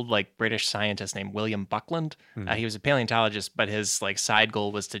an old British scientist named William Buckland. He was a paleontologist, but his side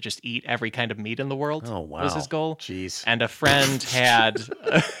goal was to just eat every kind of meat in the world. Oh, wow. Was his goal. Jeez. And a friend had,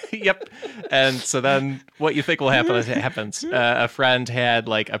 yep. And so then what you think will happen is it happens. A friend had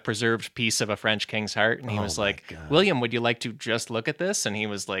a preserved piece of a French king's heart, and he was like, God. William, would you like to just look at this? And he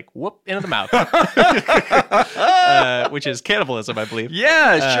was like, whoop, into the mouth. Which is cannibalism, I believe.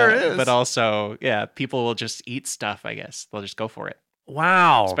 Yeah, it sure is. But also, people will just eat stuff, I guess. They'll just go for it.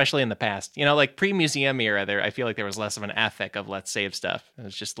 Wow. especially in the past. You know, like pre-museum era, I feel like there was less of an ethic of let's save stuff. It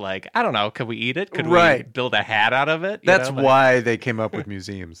was just like, I don't know, could we eat it? Could we build a hat out of it? That's why they came up with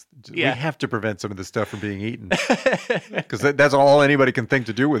museums. Yeah. We have to prevent some of this stuff from being eaten. Because that's all anybody can think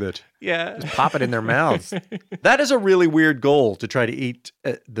to do with it. Yeah. Just pop it in their mouths. That is a really weird goal, to try to eat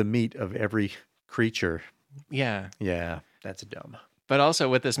the meat of every creature. Yeah. Yeah, that's dumb. But also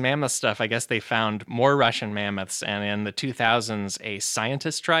with this mammoth stuff, I guess they found more Russian mammoths. And in the 2000s, a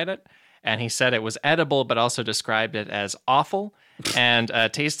scientist tried it. And he said it was edible, but also described it as awful and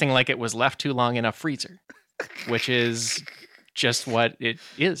tasting like it was left too long in a freezer, which is just what it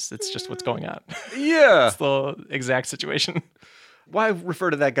is. It's just what's going on. Yeah. It's the exact situation. Why refer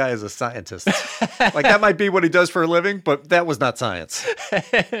to that guy as a scientist? Like, that might be what he does for a living, but that was not science.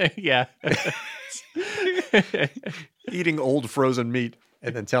 Yeah. Eating old frozen meat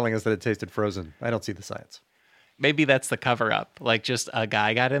and then telling us that it tasted frozen. I don't see the science. Maybe that's the cover up. Like, just a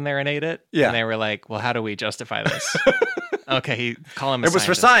guy got in there and ate it. Yeah. And they were like, well, how do we justify this? Okay, call him a It was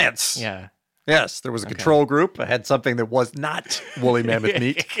for scientist. science. Yeah. Yes, there was a control group. I had something that was not woolly mammoth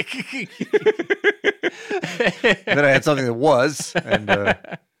meat. And then I had something that was. And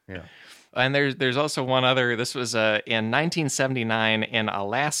yeah. And there's also one other. This was in 1979 in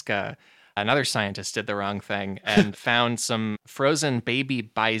Alaska. Another scientist did the wrong thing and found some frozen baby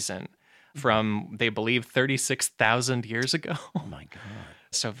bison from, they believe, 36,000 years ago. Oh my God.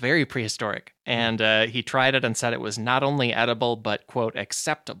 So very prehistoric. And he tried it and said it was not only edible, but, quote,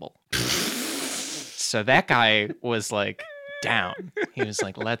 acceptable. So that guy was like down. He was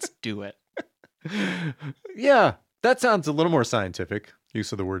like, let's do it. Yeah, that sounds a little more scientific.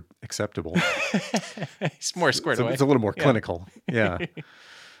 Use of the word acceptable. He's more squared away. It's a little more clinical. Yeah.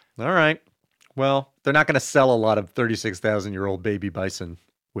 All right. Well, they're not going to sell a lot of 36,000-year-old baby bison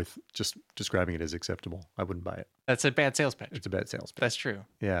with just describing it as acceptable. I wouldn't buy it. That's a bad sales pitch. It's a bad sales pitch. That's true.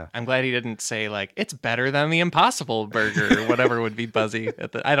 Yeah. I'm glad he didn't say, like, it's better than the Impossible Burger or whatever would be buzzy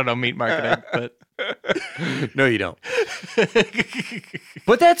at the, I don't know, meat marketing, but. No, you don't.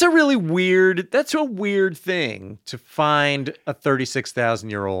 But that's a weird thing to find a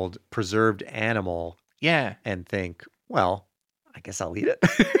 36,000-year-old preserved animal Yeah. and think, well, I guess I'll eat it.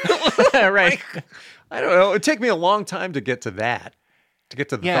 Right. I don't know. It'd take me a long time to get to that, to get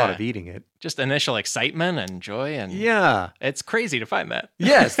to the thought of eating it. Just initial excitement and joy. And Yeah. it's crazy to find that.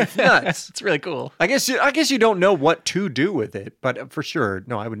 Yes, it's nuts. It's really cool. I guess you don't know what to do with it, but for sure,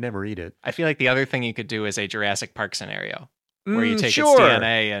 no, I would never eat it. I feel like the other thing you could do is a Jurassic Park scenario where you take sure. its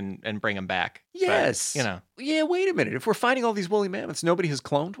DNA and bring them back. Yes. But, Yeah, wait a minute. If we're finding all these woolly mammoths, nobody has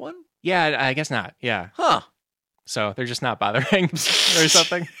cloned one? Yeah, I guess not. Yeah. Huh. So they're just not bothering or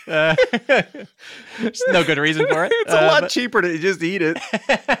something. There's no good reason for it. It's a lot cheaper to just eat it.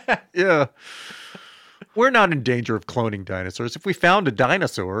 Yeah. We're not in danger of cloning dinosaurs. If we found a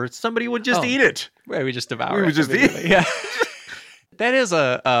dinosaur, somebody would just eat it. Right, we just devour We it. would just eat it. Yeah. That is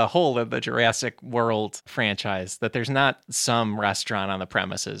a hole in the Jurassic World franchise, that there's not some restaurant on the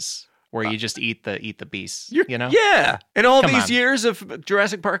premises where you just eat the beasts, you know? Yeah. In all Come these on. years of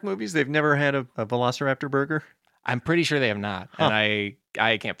Jurassic Park movies, they've never had a Velociraptor burger. I'm pretty sure they have not, and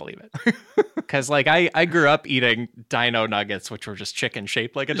I can't believe it. Because, like, I grew up eating dino nuggets, which were just chicken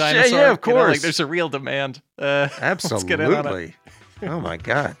shaped like a dinosaur. Yeah, of You know, course. like, there's a real demand. Let's get in on it. Absolutely. Oh my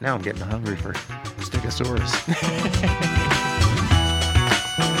God. Now I'm getting hungry for Stegosaurus.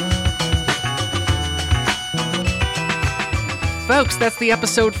 Folks, that's the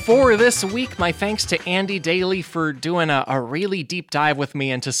episode for this week. My thanks to Andy Daly for doing a really deep dive with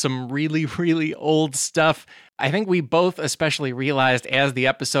me into some really, really old stuff. I think we both especially realized as the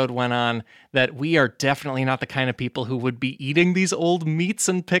episode went on that we are definitely not the kind of people who would be eating these old meats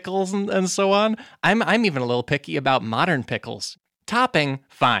and pickles and so on. I'm even a little picky about modern pickles. Topping,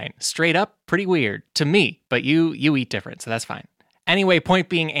 fine. Straight up, pretty weird to me, but you eat different, so that's fine. Anyway, point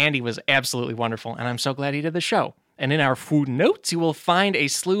being, Andy was absolutely wonderful, and I'm so glad he did the show. And in our food notes, you will find a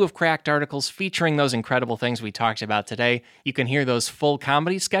slew of Cracked articles featuring those incredible things we talked about today. You can hear those full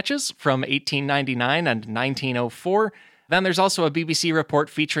comedy sketches from 1899 and 1904. Then there's also a BBC report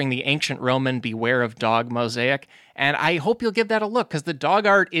featuring the ancient Roman Beware of Dog mosaic. And I hope you'll give that a look, because the dog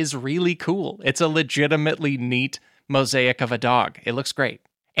art is really cool. It's a legitimately neat mosaic of a dog. It looks great.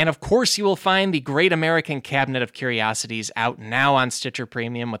 And of course, you will find the Great American Cabinet of Curiosities out now on Stitcher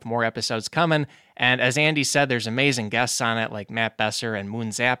Premium with more episodes coming. And as Andy said, there's amazing guests on it like Matt Besser and Moon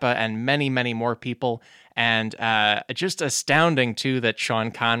Zappa and many, many more people. And just astounding, too, that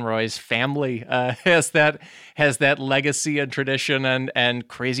Sean Conroy's family has that legacy and tradition and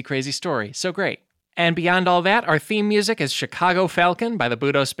crazy, crazy story. So great. And beyond all that, our theme music is Chicago Falcon by the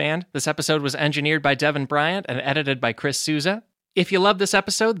Budos Band. This episode was engineered by Devin Bryant and edited by Chris Souza. If you love this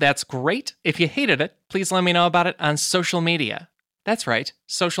episode, that's great. If you hated it, please let me know about it on social media. That's right,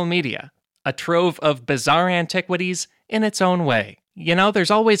 social media. A trove of bizarre antiquities in its own way. You know,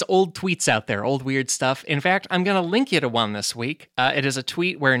 there's always old tweets out there, old weird stuff. In fact, I'm going to link you to one this week. It is a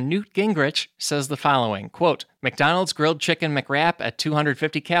tweet where Newt Gingrich says the following, quote, McDonald's grilled chicken McWrap at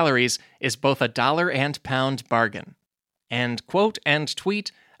 250 calories is both a dollar and pound bargain. And quote and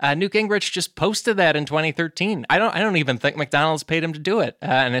tweet, Newt Gingrich just posted that in 2013. I don't even think McDonald's paid him to do it.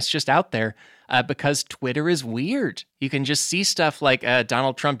 And it's just out there because Twitter is weird. You can just see stuff like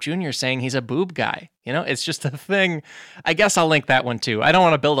Donald Trump Jr. saying he's a boob guy. You know, it's just a thing. I guess I'll link that one too. I don't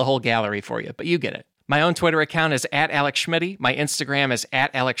want to build a whole gallery for you, but you get it. My own Twitter account is @AlexSchmitty. My Instagram is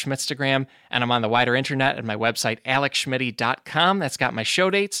 @AlexSchmittstagram. And I'm on the wider internet at my website, alexschmitty.com. That's got my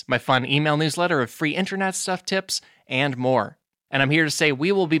show dates, my fun email newsletter of free internet stuff, tips, and more. And I'm here to say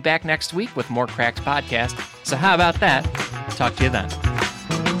we will be back next week with more Cracked Podcast. So how about that? Talk to you then.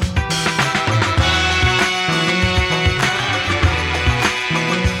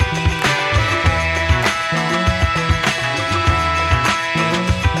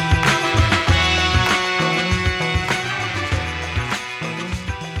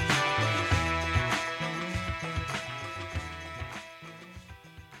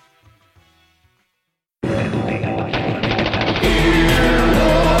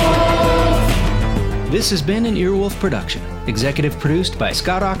 This has been an Earwolf production, executive produced by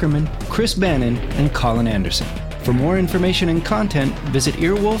Scott Aukerman, Chris Bannon, and Colin Anderson. For more information and content, visit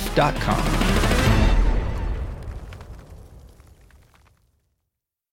earwolf.com.